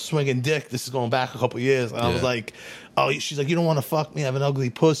single, so I was swinging dick. This is going back a couple years, and I was like, "Oh," she's like, "You don't want to fuck me? I have an ugly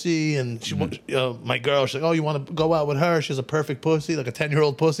pussy." And she, my girl, she's like, "Oh, you want to go out with her? She has a perfect pussy, like a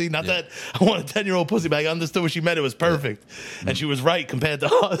 10-year-old pussy." Not that I want a 10-year-old pussy, but I understood what she meant. It was perfect, and she was right compared to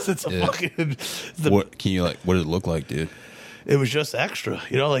us. It's a fucking. What can you like? What did it look like, dude? It was just extra,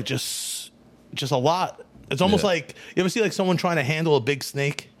 you know, like just a lot. It's almost like you ever see like someone trying to handle a big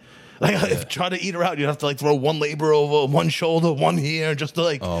snake. Like if try to eat her out, you have to like throw one labor over, one shoulder, one here, just to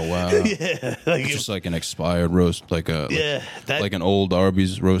like. Oh wow! Yeah, like just like an expired roast, like a like an old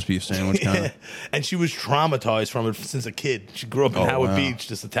Arby's roast beef sandwich kind of. And she was traumatized from it since a kid. She grew up in Howard Beach,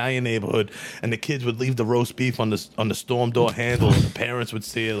 this Italian neighborhood, and the kids would leave the roast beef on the storm door handle, and the parents would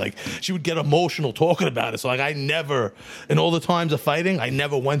see it. Like she would get emotional talking about it. So like I never, in all the times of fighting, I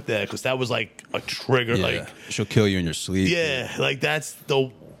never went there because that was like a trigger. Yeah. Like she'll kill you in your sleep. Yeah, like that's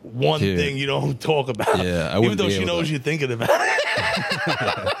the one thing you don't talk about. Yeah, even though she knows you're thinking about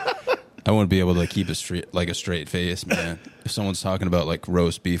it. I wouldn't be able to keep a straight face, man. If someone's talking about like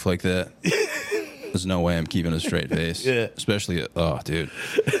roast beef like that, there's no way I'm keeping a straight face. Yeah, especially dude,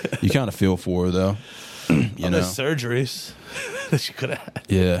 you kind of feel for her though. You know, surgeries that she could have had.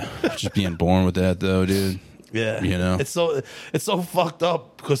 Yeah, just being born with that though, dude. Yeah, you know, it's so fucked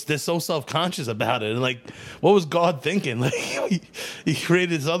up because they're so self-conscious about it. And like, what was God thinking? Like, he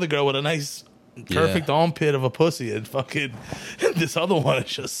created this other girl with a nice, perfect armpit of a pussy, and fucking this other one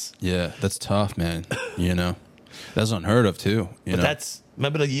is just that's tough, man. You know, that's unheard of too. You know, that's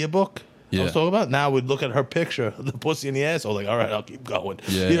remember the yearbook. I was talking about. Now we'd look at her picture, the pussy in the asshole, like, all right, I'll keep going.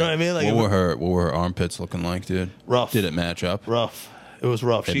 Yeah, you know what I mean? Like, what were her armpits looking like, dude? Rough. Did it match up? Rough. It was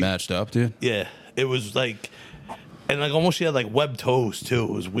rough. It matched up, dude. Yeah, it was like. And like almost she had like webbed toes too. It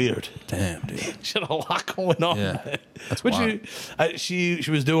was weird. Damn, dude. She had a lot going on. Yeah, that's wild. She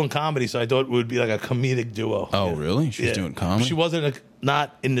was doing comedy, so I thought it would be like a comedic duo. Oh, really? She was doing comedy? She wasn't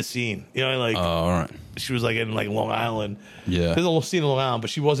not in the scene. You know, like all right. She was like in like Long Island. Yeah, there's a little scene in Long Island, but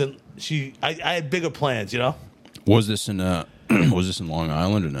she wasn't. I had bigger plans. You know. Was this in Long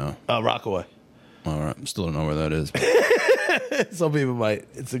Island or no? Rockaway. All right, still don't know where that is. Some people might.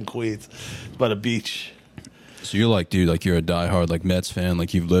 It's in Queens. It's by the beach. So you're like, dude, like you're a diehard like Mets fan,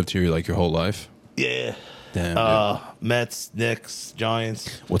 like you've lived here like your whole life. Yeah. Damn. Mets, Knicks,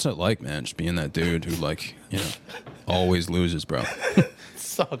 Giants. What's that like, man? Just being that dude who like, you know, always loses, bro.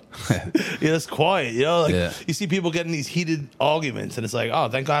 Sucks. Yeah, it's quiet. You know, like you see people getting these heated arguments, and it's like, oh,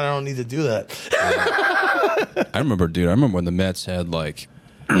 thank God I don't need to do that. I remember when the Mets had like,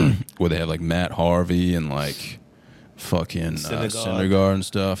 where they had like Matt Harvey and like. Fucking Syndergaard and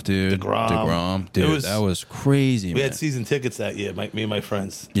stuff, dude. DeGrom. Dude, that was crazy, man. We had season tickets that year, me and my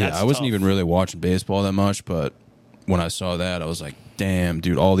friends. Yeah, I wasn't even really watching baseball that much, but when I saw that, I was like, damn,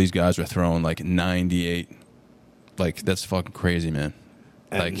 dude, all these guys were throwing like 98. Like, that's fucking crazy, man.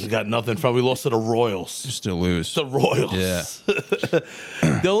 And like, we got nothing from. We lost to the Royals. Just to lose. The Royals. Yeah.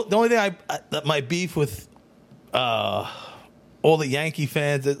 The only thing that my beef with all the Yankee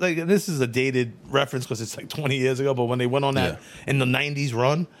fans, like this is a dated reference because it's like 20 years ago, but when they went on that in the 90s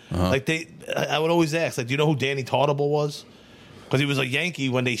run, like I would always ask, like, do you know who Danny Tartable was? Because he was a Yankee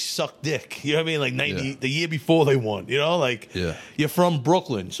when they sucked dick. You know what I mean? Like 90, the year before they won. You know, like you're from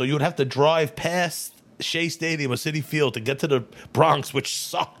Brooklyn, so you would have to drive past Shea Stadium or City Field to get to the Bronx, which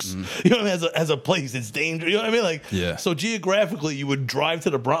sucks. You know what I mean? As a place, it's dangerous. You know what I mean? Like, so geographically, you would drive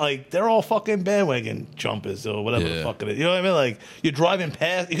to the Bronx. Like, they're all fucking bandwagon jumpers or whatever the fuck it is. You know what I mean? Like, you're driving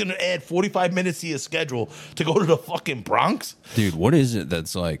past. You're gonna add 45 minutes to your schedule to go to the fucking Bronx, dude. What is it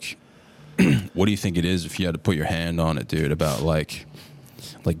that's like? What do you think it is if you had to put your hand on it, dude? About like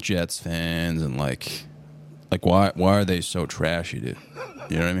Jets fans and like why are they so trashy, dude?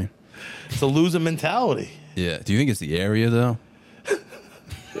 You know what I mean? It's a loser mentality. Yeah. Do you think it's the area though?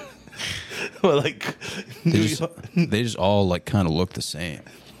 Well, like they just all like kind of look the same.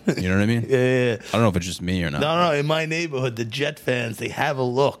 You know what I mean? Yeah. I don't know if it's just me or not. No. In my neighborhood, the Jet fans, they have a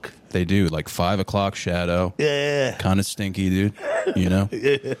look. They do, like 5 o'clock shadow. Yeah. Kind of stinky, dude. You know?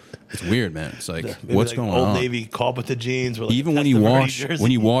 It's weird, man. It's like, what's going Old on? Navy carpenter jeans. Like, even when you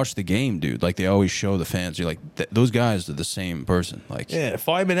watch the game, dude, like they always show the fans. You're like, those guys are the same person. Like,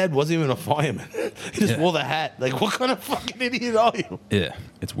 Fireman Ed wasn't even a fireman. He just wore the hat. Like, what kind of fucking idiot are you? Yeah,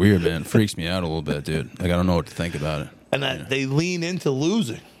 it's weird, man. It freaks me out a little bit, dude. Like, I don't know what to think about it. And they lean into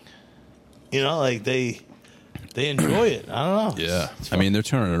losing. You know, like they enjoy it. I don't know. Yeah, I mean, they're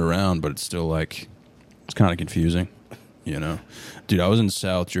turning it around, but it's still like it's kind of confusing. You know, dude, I was in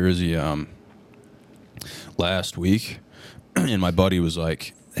South Jersey last week, and my buddy was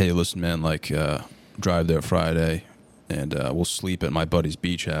like, "Hey, listen, man, like, drive there Friday, and we'll sleep at my buddy's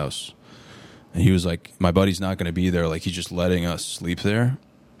beach house." And he was like, my buddy's not going to be there. Like, he's just letting us sleep there.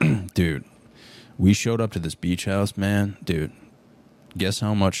 Dude, we showed up to this beach house, man. Dude, guess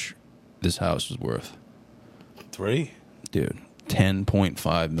how much this house was worth? 3? Dude,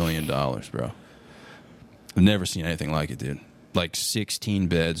 $10.5 million, bro. I've never seen anything like it, dude. Like 16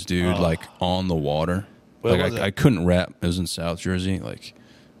 beds, dude, like on the water. Where like was it? I couldn't wrap. It was in South Jersey, like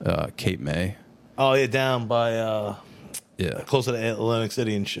Cape May. Oh, yeah, down by, Yeah. close to the Atlantic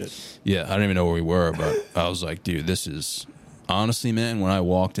City and shit. Yeah, I don't even know where we were, but I was like, dude, this is... Honestly, man, when I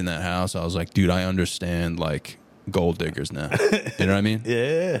walked in that house, I was like, dude, I understand, like, gold diggers now. You know what I mean?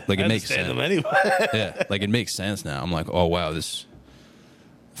 Yeah. Like, it I makes understand sense. them anyway. Yeah, like, it makes sense now. I'm like, oh, wow, this...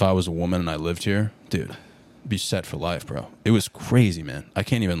 If I was a woman and I lived here, dude, be set for life, bro. It was crazy, man. I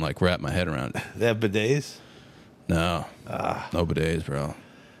can't even, like, wrap my head around it. They have bidets? No. No bidets, bro.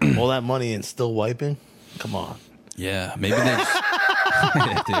 All that money and still wiping? Come on. Yeah, maybe they just...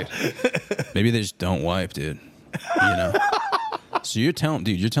 Yeah, dude. Maybe they just don't wipe, dude. You know? So you're telling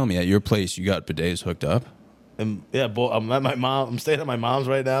me at your place you got bidets hooked up? And yeah, I'm at my mom. I'm staying at my mom's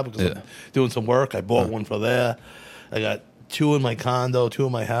right now because Yeah. I'm doing some work. I bought one for there. I got 2 in my condo, 2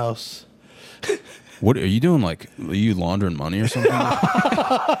 in my house. What are you doing? Like, are you laundering money or something?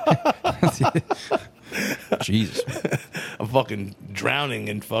 Jesus, man. I'm fucking drowning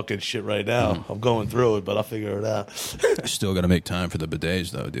in fucking shit right now. I'm going through it, but I'll figure it out. You still got to make time for the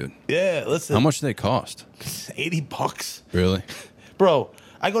bidets, though, dude. Yeah, listen. How much do they cost? $80, Really? bro.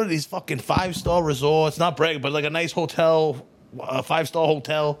 I go to these fucking 5-star resorts. Not bragging, but like a nice hotel, a 5-star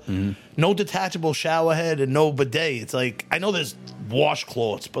hotel. No detachable shower head and no bidet. It's like I know there's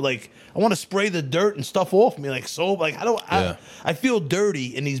washcloths, but like I want to spray the dirt and stuff off me, like soap. Like Yeah. I feel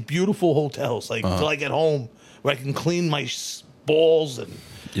dirty in these beautiful hotels. Like till I get home where I can clean my balls and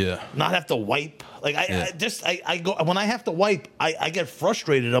Yeah. not have to wipe. Like Yeah. I go when I have to wipe, I get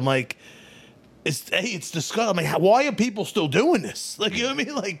frustrated. I'm like, it's disgusting. I'm like, why are people still doing this? Like, you know what I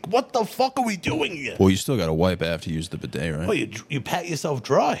mean? Like, what the fuck are we doing here? Well, you still got to wipe after you use the bidet, right? Well, you pat yourself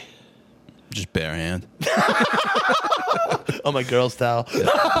dry. Just bare hand. Oh, my girl's towel.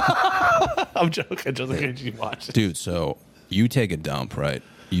 I'm joking. Just in case you watch it. Dude, so you take a dump, right?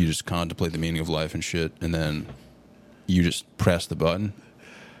 You just contemplate the meaning of life and shit, and then you just press the button?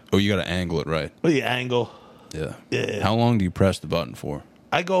 Or you got to angle it right? What do you angle? Yeah. Yeah. How long do you press the button for?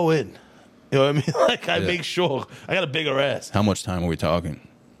 I go in. You know what I mean? Like, I Yeah. make sure. I got a bigger ass. How much time are we talking?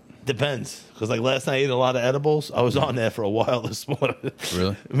 Depends. Because, like, last night I ate a lot of edibles. I was on there for a while this morning.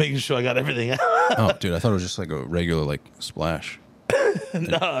 Really? Making sure I got everything out. Oh, dude, I thought it was just like a regular, like, splash.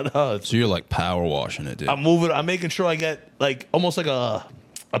 No. So you're, like, power washing it, dude. I'm moving. I'm making sure I get, like, almost like a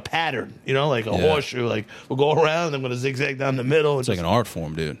pattern, you know, like a Yeah. horseshoe. Like, we'll go around. I'm going to zigzag down the middle. It's like an art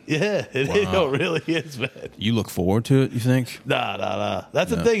form, dude. Yeah, it Wow. really is, man. You look forward to it, you think? Nah. That's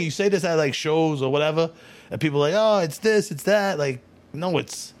the No. thing. You say this at, like, shows or whatever, and people are like, oh, it's this, it's that. Like, no,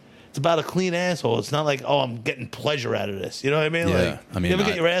 it's about a clean asshole. It's not like, oh, I'm getting pleasure out of this. You know what I mean? Yeah, Like, I mean, you ever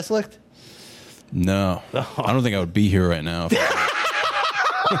get your ass licked? No. I don't think I would be here right now.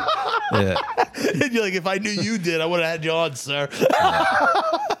 Yeah. And you're like, if I knew you did, I would have had you on, sir.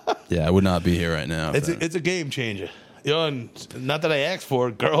 Yeah, I would not be here right now. It's a game changer. You know, and not that I asked for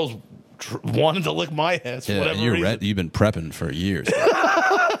it. Girls wanted to lick my ass for yeah, whatever you're reason. you've been prepping for years.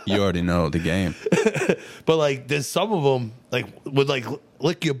 You already know the game. But like, there's some of them like would like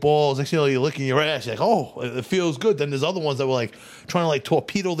lick your balls. Next thing you know, you're licking your ass. You're like, oh, it feels good. Then there's other ones that were like trying to like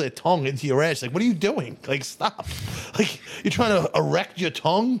torpedo their tongue into your ass. Like, what are you doing? Like, stop. Like, you're trying to erect your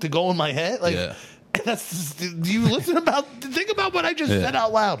tongue to go in my head. Like, Yeah. that's. Do you think about what I just Yeah. said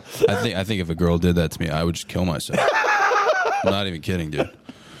out loud? I think if a girl did that to me, I would just kill myself. I'm not even kidding, dude.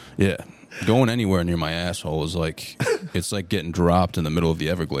 Yeah. Going anywhere near my asshole is like, it's like getting dropped in the middle of the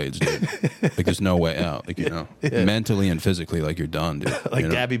Everglades, dude. Like, there's no way out. Like, you know, mentally and physically, like, you're done, dude. Like you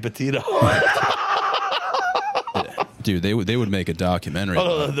know? Gabby Petito. Dude, they would make a documentary. Oh,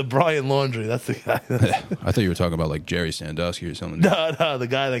 about no, the Brian Laundry. That's the guy. it. I thought you were talking about like Jerry Sandusky or something. No, the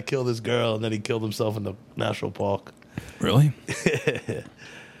guy that killed his girl and then he killed himself in the national park. Really?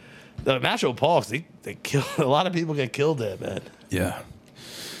 The national parks, they kill a lot of people get killed there, man. Yeah.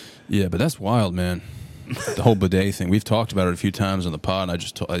 Yeah, but that's wild, man. The whole bidet thing. We've talked about it a few times on the pod, and I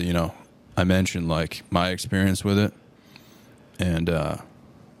just, I mentioned like my experience with it, and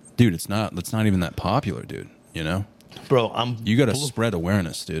dude, it's not even that popular, dude. You know, Bro, you got to spread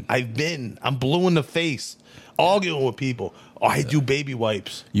awareness, dude. I'm blue in the face, arguing with people. Oh, I do baby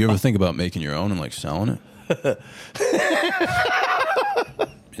wipes. You ever think about making your own and like selling it?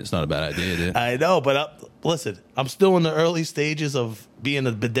 It's not a bad idea, dude. I know, but listen, I'm still in the early stages of being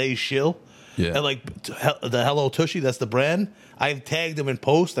a bidet shill. Yeah. And like the Hello Tushy, that's the brand. I tagged them in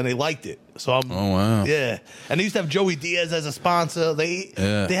post and they liked it. So I'm. Oh wow. Yeah, and they used to have Joey Diaz as a sponsor. They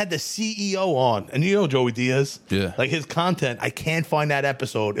had the CEO on, and you know Joey Diaz. Yeah. Like his content, I can't find that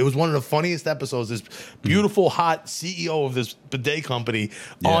episode. It was one of the funniest episodes. This beautiful, hot CEO of this bidet company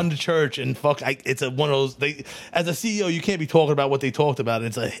on the church, and it's one of those. As a CEO, you can't be talking about what they talked about.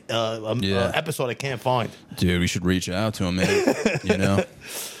 It's a episode I can't find. Dude, we should reach out to him, man. You know,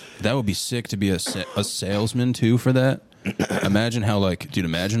 that would be sick to be a salesman too for that. Imagine how, like, dude,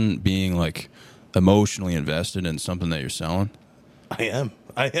 imagine being like emotionally invested in something that you're selling. I am.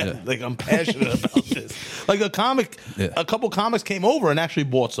 Like, I'm passionate about this. Like a couple comics came over and actually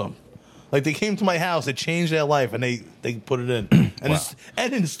bought some. Like, they came to my house, it changed their life, and they put it in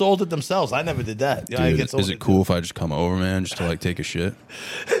and installed it themselves. I never did that. Dude, is it cool if I just come over, man, just to like take a shit?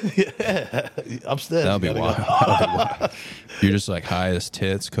 Yeah, upstairs. That'll be wild. You're just like high as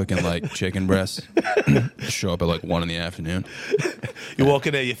tits, cooking like chicken breasts. Show up at like 1 PM. You walk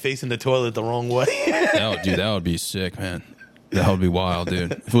in there, you're facing the toilet the wrong way. That would be sick, man. That would be wild,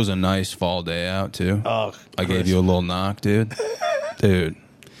 dude. If it was a nice fall day out too, I gave you a little knock, dude. Dude.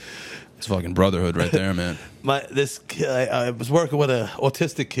 It's fucking brotherhood right there, man. I was working with an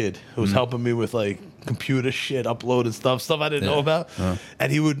autistic kid who was helping me with like computer shit, uploading stuff I didn't know about.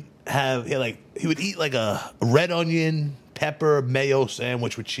 And he would eat like a red onion, pepper, mayo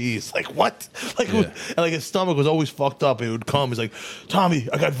sandwich with cheese. Like, what? And like his stomach was always fucked up. He would come. He's like, Tommy,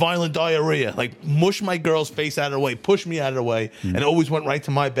 I got violent diarrhea. Like, mush my girl's face out of the way, push me out of the way, and always went right to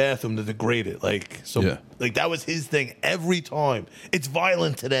my bathroom to degrade it. Like, so, like that was his thing every time. It's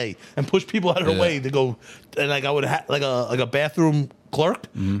violent today, and push people out of the way to go. And like I would have like a bathroom clerk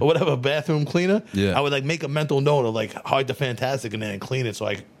or whatever, bathroom cleaner. Yeah, I would like make a mental note of like hide the Fantastic in there and clean it so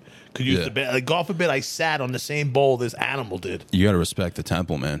I could use the bed. Like, God forbid I sat on the same bowl this animal did. You got to respect the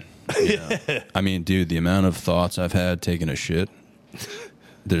temple, man. I mean, dude, the amount of thoughts I've had taking a shit.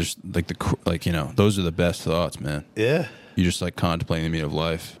 There's like you know, those are the best thoughts, man. Yeah. You just like contemplating the meaning of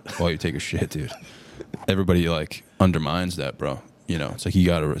life while you take a shit, dude. Everybody like undermines that, bro. You know, it's like you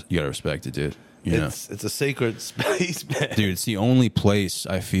gotta respect it, dude. You know? It's a sacred space, man. Dude, it's the only place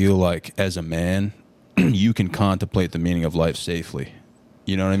I feel like as a man you can contemplate the meaning of life safely.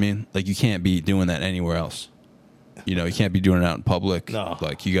 You know what I mean? Like, you can't be doing that anywhere else. You know, you can't be doing it out in public. No.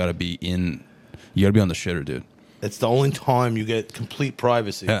 Like, you gotta be on the shitter, dude. It's the only time you get complete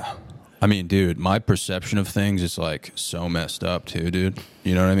privacy. Yeah. I mean, dude, my perception of things is like so messed up too, dude.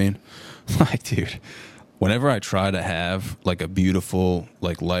 You know what I mean? Like, dude, whenever I try to have like a beautiful,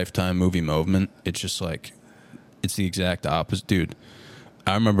 like, Lifetime movie moment, it's just like, it's the exact opposite. Dude,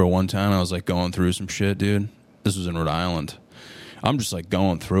 I remember one time I was like going through some shit, dude. This was in Rhode Island. I'm just like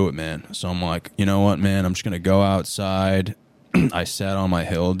going through it, man. So I'm like, you know what, man? I'm just going to go outside. I sat on my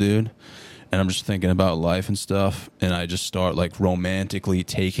hill, dude, and I'm just thinking about life and stuff. And I just start like romantically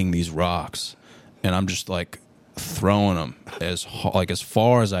taking these rocks, and I'm just like throwing them as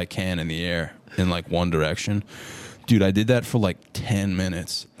far as I can in the air in like one direction. Dude, I did that for like 10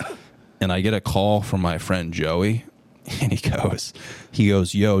 minutes. And I get a call from my friend Joey, and he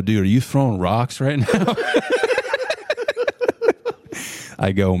goes, yo, dude, are you throwing rocks right now?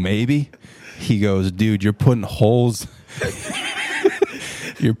 I go, maybe. He goes, dude, you're putting holes.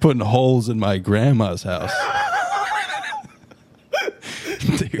 You're putting holes in my grandma's house.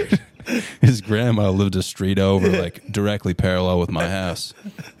 Dude, his grandma lived a street over, like directly parallel with my house.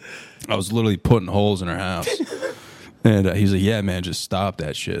 I was literally putting holes in her house. And he's like, yeah, man, just stop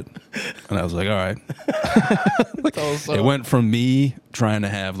that shit. And I was like, all right. It went from me trying to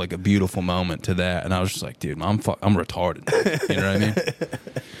have like a beautiful moment to that. And I was just like, dude, I'm retarded. You know what I mean?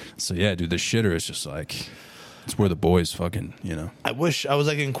 So yeah, dude, the shitter is just like, it's where the boys fucking, you know. I wish I was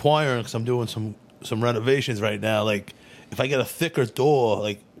like inquiring, because I'm doing some renovations right now. Like, if I get a thicker door,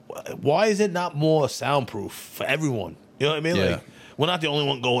 like, why is it not more soundproof for everyone? You know what I mean? Yeah. Like, we're not the only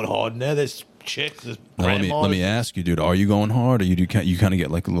one going hard in there. There's chicks, there's grandmas. Let me ask you, dude, are you going hard, or you kind of get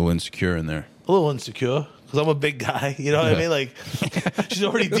like a little insecure in there? A little insecure, because I'm a big guy. You know what I mean? Like, she's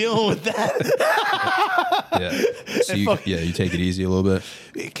already dealing with that. Yeah. So you take it easy a little bit.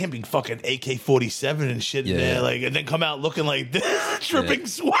 It can't be fucking AK-47 and shit in there, like, and then come out looking like this, dripping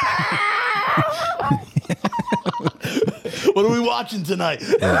sweat. What are we watching tonight?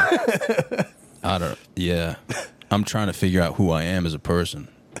 I'm trying to figure out who I am as a person,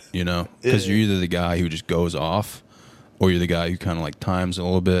 you know, because you're either the guy who just goes off, or you're the guy who kind of like times a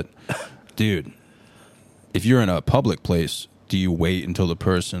little bit. Dude, if you're in a public place, do you wait until the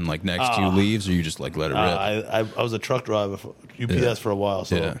person like next to you leaves, or you just like let it rip? I was a truck driver for UPS for a while,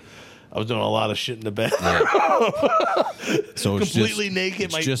 so I was doing a lot of shit in the bed. So it's Completely just,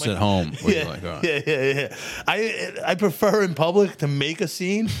 naked. It's just at home. Where Yeah, you're like, oh. yeah. I prefer in public to make a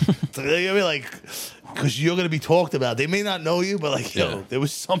scene. So they're gonna be like, because you're gonna be talked about. They may not know you, but like, yo, Yeah. there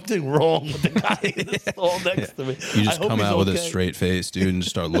was something wrong with the guy in the stall next to me. You I just hope come he's out with a okay. straight face, dude, and just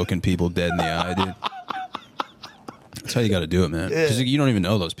start looking people dead in the eye, dude. That's how you got to do it, man. Because you don't even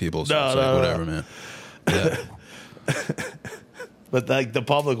know those people, so it's like, whatever, man. Yeah. But like the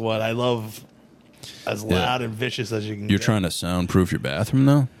public one, I love as loud and vicious as you can. You're get. trying to soundproof your bathroom,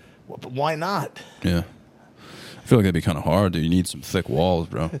 though? But why not? Yeah. I feel like that'd be kind of hard, dude. You need some thick walls,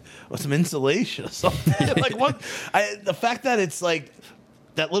 bro. Or some insulation or something. Like what? The fact that it's like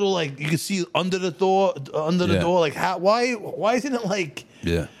that little like you can see under the door, like how? Why isn't it like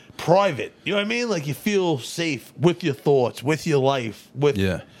Yeah. private? You know what I mean? Like you feel safe with your thoughts, with your life, with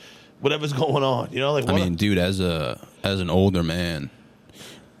whatever's going on. You know, like I mean, dude, as an older man,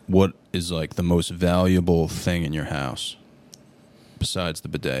 what is like the most valuable thing in your house besides the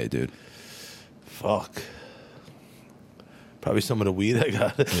bidet, dude? fuck. Probably some of the weed I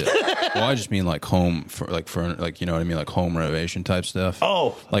got. Yeah. Well, I just mean like home for you know what I mean, like home renovation type stuff.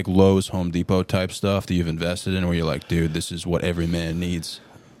 Oh, like Lowe's, Home Depot type stuff that you've invested in, where you're like, dude, this is what every man needs.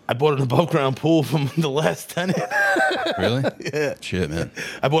 I bought an above ground pool from the last tenant. Really? Yeah. Shit, man.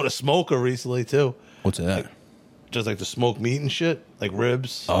 I bought a smoker recently too. What's that? Just like to smoke meat and shit, like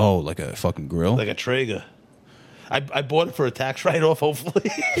ribs, Oh, like a fucking grill? like a Traeger. I bought it for a tax write off. Hopefully,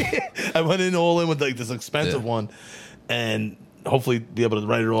 I went in all in with like this expensive one, and hopefully be able to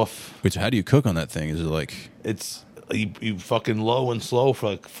write it off. Wait, so how do you cook on that thing? Is it like It's you fucking low and slow for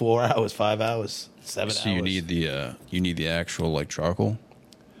like 4 hours, 5 hours, 7 hours. so you need the actual like charcoal?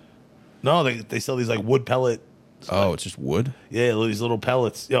 No, they sell these like wood pellet. Oh, it's just wood? Yeah, these little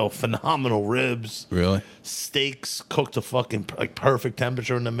pellets. Yo, phenomenal ribs. Really? Steaks cooked to fucking like perfect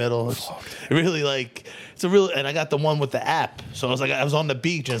temperature in the middle. It's really like it's a real. And I got the one with the app, so I was on the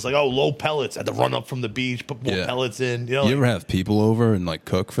beach and it's like, oh, low pellets. I had to run up from the beach, put more pellets in. You know, You ever have people over and like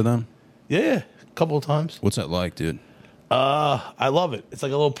cook for them? yeah, a couple of times. What's that like, dude? I love it. It's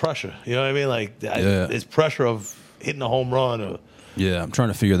like a little pressure. You know what I mean? Like there's pressure of hitting a home run or. Yeah, I'm trying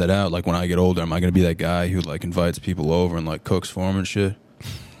to figure that out. Like when I get older, am I going to be that guy who like invites people over and like cooks for them and shit?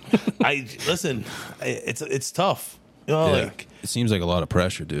 It's tough. You know, like it seems like a lot of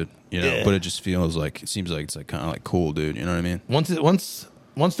pressure, dude. You know, but it just feels like it seems like it's like kind of like cool, dude. You know what I mean? once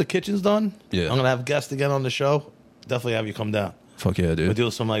the kitchen's done, I'm gonna have guests again on the show. Definitely have you come down. Fuck yeah, We'll dude.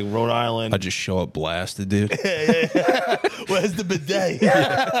 do some like Rhode Island. I just show up blasted, dude. Where's the bidet?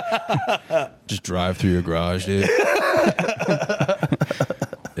 Just drive through your garage, dude.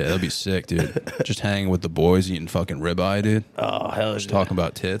 Yeah, that'd be sick, dude. Just hanging with the boys, eating fucking ribeye, dude. Oh hell Just yeah. talking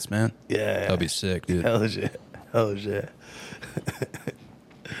about tits, man. Yeah, That'd be sick, dude. hell yeah, hell yeah.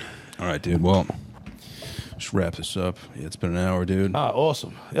 All right, dude. Well, just wrap this up. Yeah, it's been an hour, dude. Ah,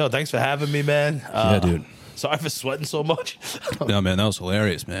 awesome. Yo, thanks for having me, man. Yeah, dude. Sorry for sweating so much. No, man, that was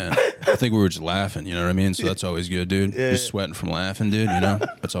hilarious, man. I think we were just laughing, you know what I mean? So that's always good, dude. Yeah. Just sweating from laughing, dude, you know?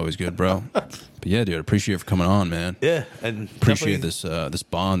 That's always good, bro. But yeah, dude, appreciate you for coming on, man. Yeah, and Appreciate definitely- this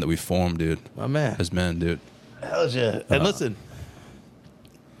bond that we formed, dude. my man. As men, dude. Hell yeah. And listen,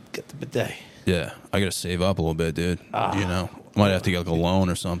 get the bidet. Yeah, I got to save up a little bit, dude. You know? Might have to get like a loan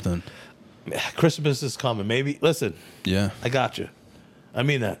or something. Christmas is coming. Maybe listen. Yeah, I got you. I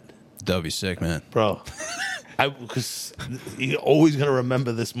mean that, that'd be sick, man. bro. Because you're always gonna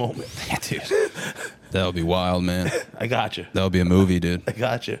remember this moment. Dude, that would be wild, man. I got you. That would be a movie, dude. I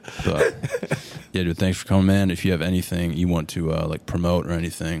got you. But yeah, dude, thanks for coming, man. If you have anything you want to like promote or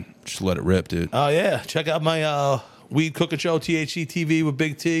anything, just let it rip, dude. Oh yeah, check out my weed cooking show, THC TV with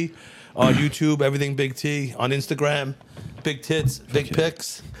Big T, on YouTube. Everything Big T on Instagram. Big tits, big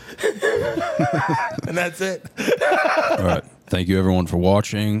pics, and that's it. All right. Thank you, everyone, for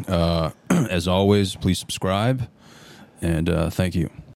watching. As always, please subscribe. And thank you.